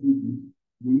it,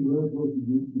 we help us to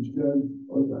be able to share it with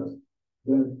others,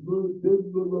 that they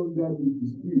no longer be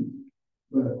deceived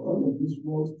by all of these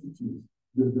false teachings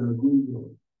that are going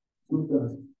on, so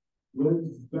that when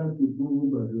it's time to go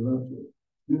home by the rapture,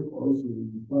 they also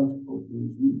will be part of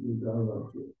those who in that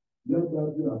rapture. Let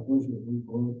that be our portion of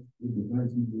God in the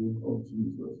mighty name of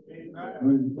Jesus. Amen.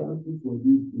 And thank you for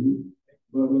this day.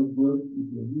 Father God,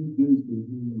 if your new day is to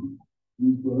you,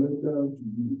 we surrender to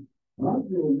you. Have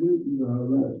your way in our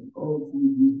lives all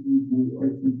through this new day, all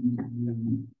through this new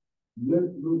week. Let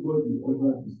nobody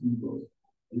ever deceive us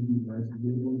in the mighty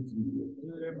name of Jesus.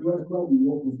 That's why we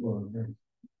walk with our hands.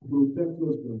 Protect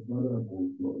us from Father and from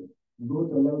God. Do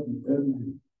not allow the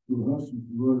enemy to have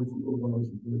superiority over us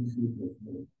in any shape or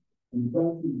form. We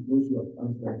thank you because you have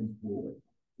answered this prayer.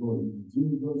 For in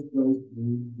Jesus Christ's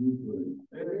name we pray.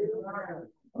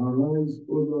 Arise,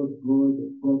 O Lord God,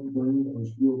 come down and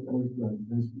show us thy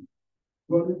mercy.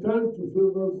 For the time to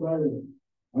favor Zion,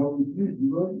 and we plead do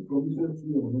not be committed to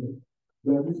your hand.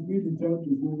 That this be the time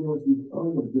to favor us with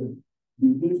all of them,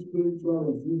 be they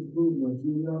spiritual or physical,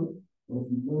 material, or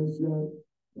financial,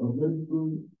 or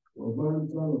medical, or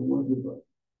marital, or whatever.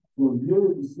 For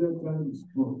here the set time is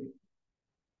come,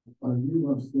 and you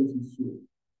have set it so.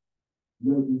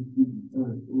 Let this be the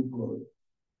time, O God,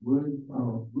 when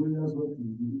our prayers unto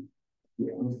you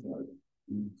be answered.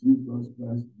 In Jesus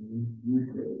Christ's name we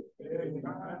pray.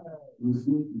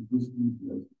 Receive the priestly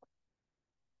blessing.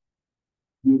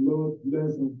 The Lord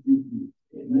bless and keep you.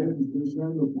 Let the face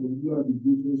shine upon you and be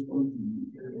gracious unto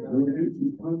you. Let it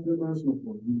his countenance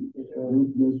upon you.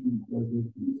 God bless you in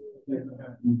pleasant peace.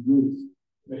 The grace.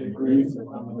 The grace of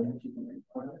our Lord Jesus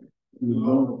Christ, the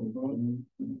love of God, and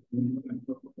the fellowship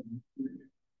of the Holy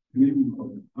Spirit, be with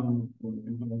us now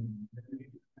forever.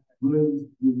 Praise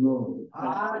the Lord.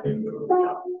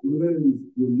 Hallelujah. Praise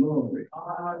the Lord.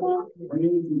 Hallelujah.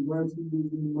 Praise the mighty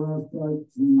living Master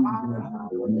Jesus.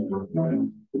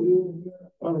 Amen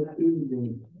and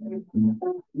amen.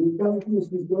 We thank you,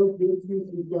 Sister Beatrice,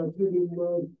 Sister Chidinma,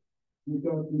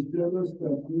 Sister Christiana,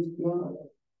 Sister Krista,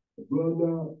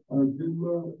 Brother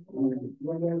Azima,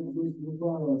 Brother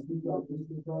Christopher, and Sister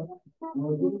Christopher,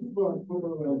 and those who are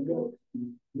covered by God.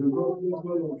 The God is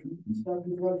all of you.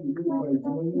 Sacrifice you do by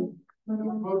joining.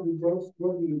 God will just,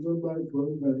 God will remember it for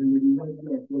us, and He will remind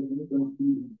you of what we can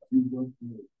see in Jesus'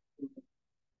 name.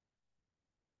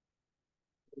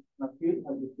 My faith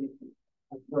has been taken.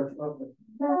 I trust others.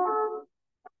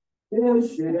 They're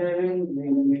sharing me.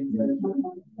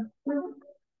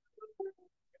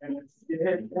 And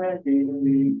said that they will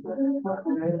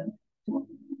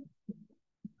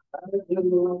I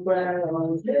do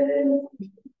well.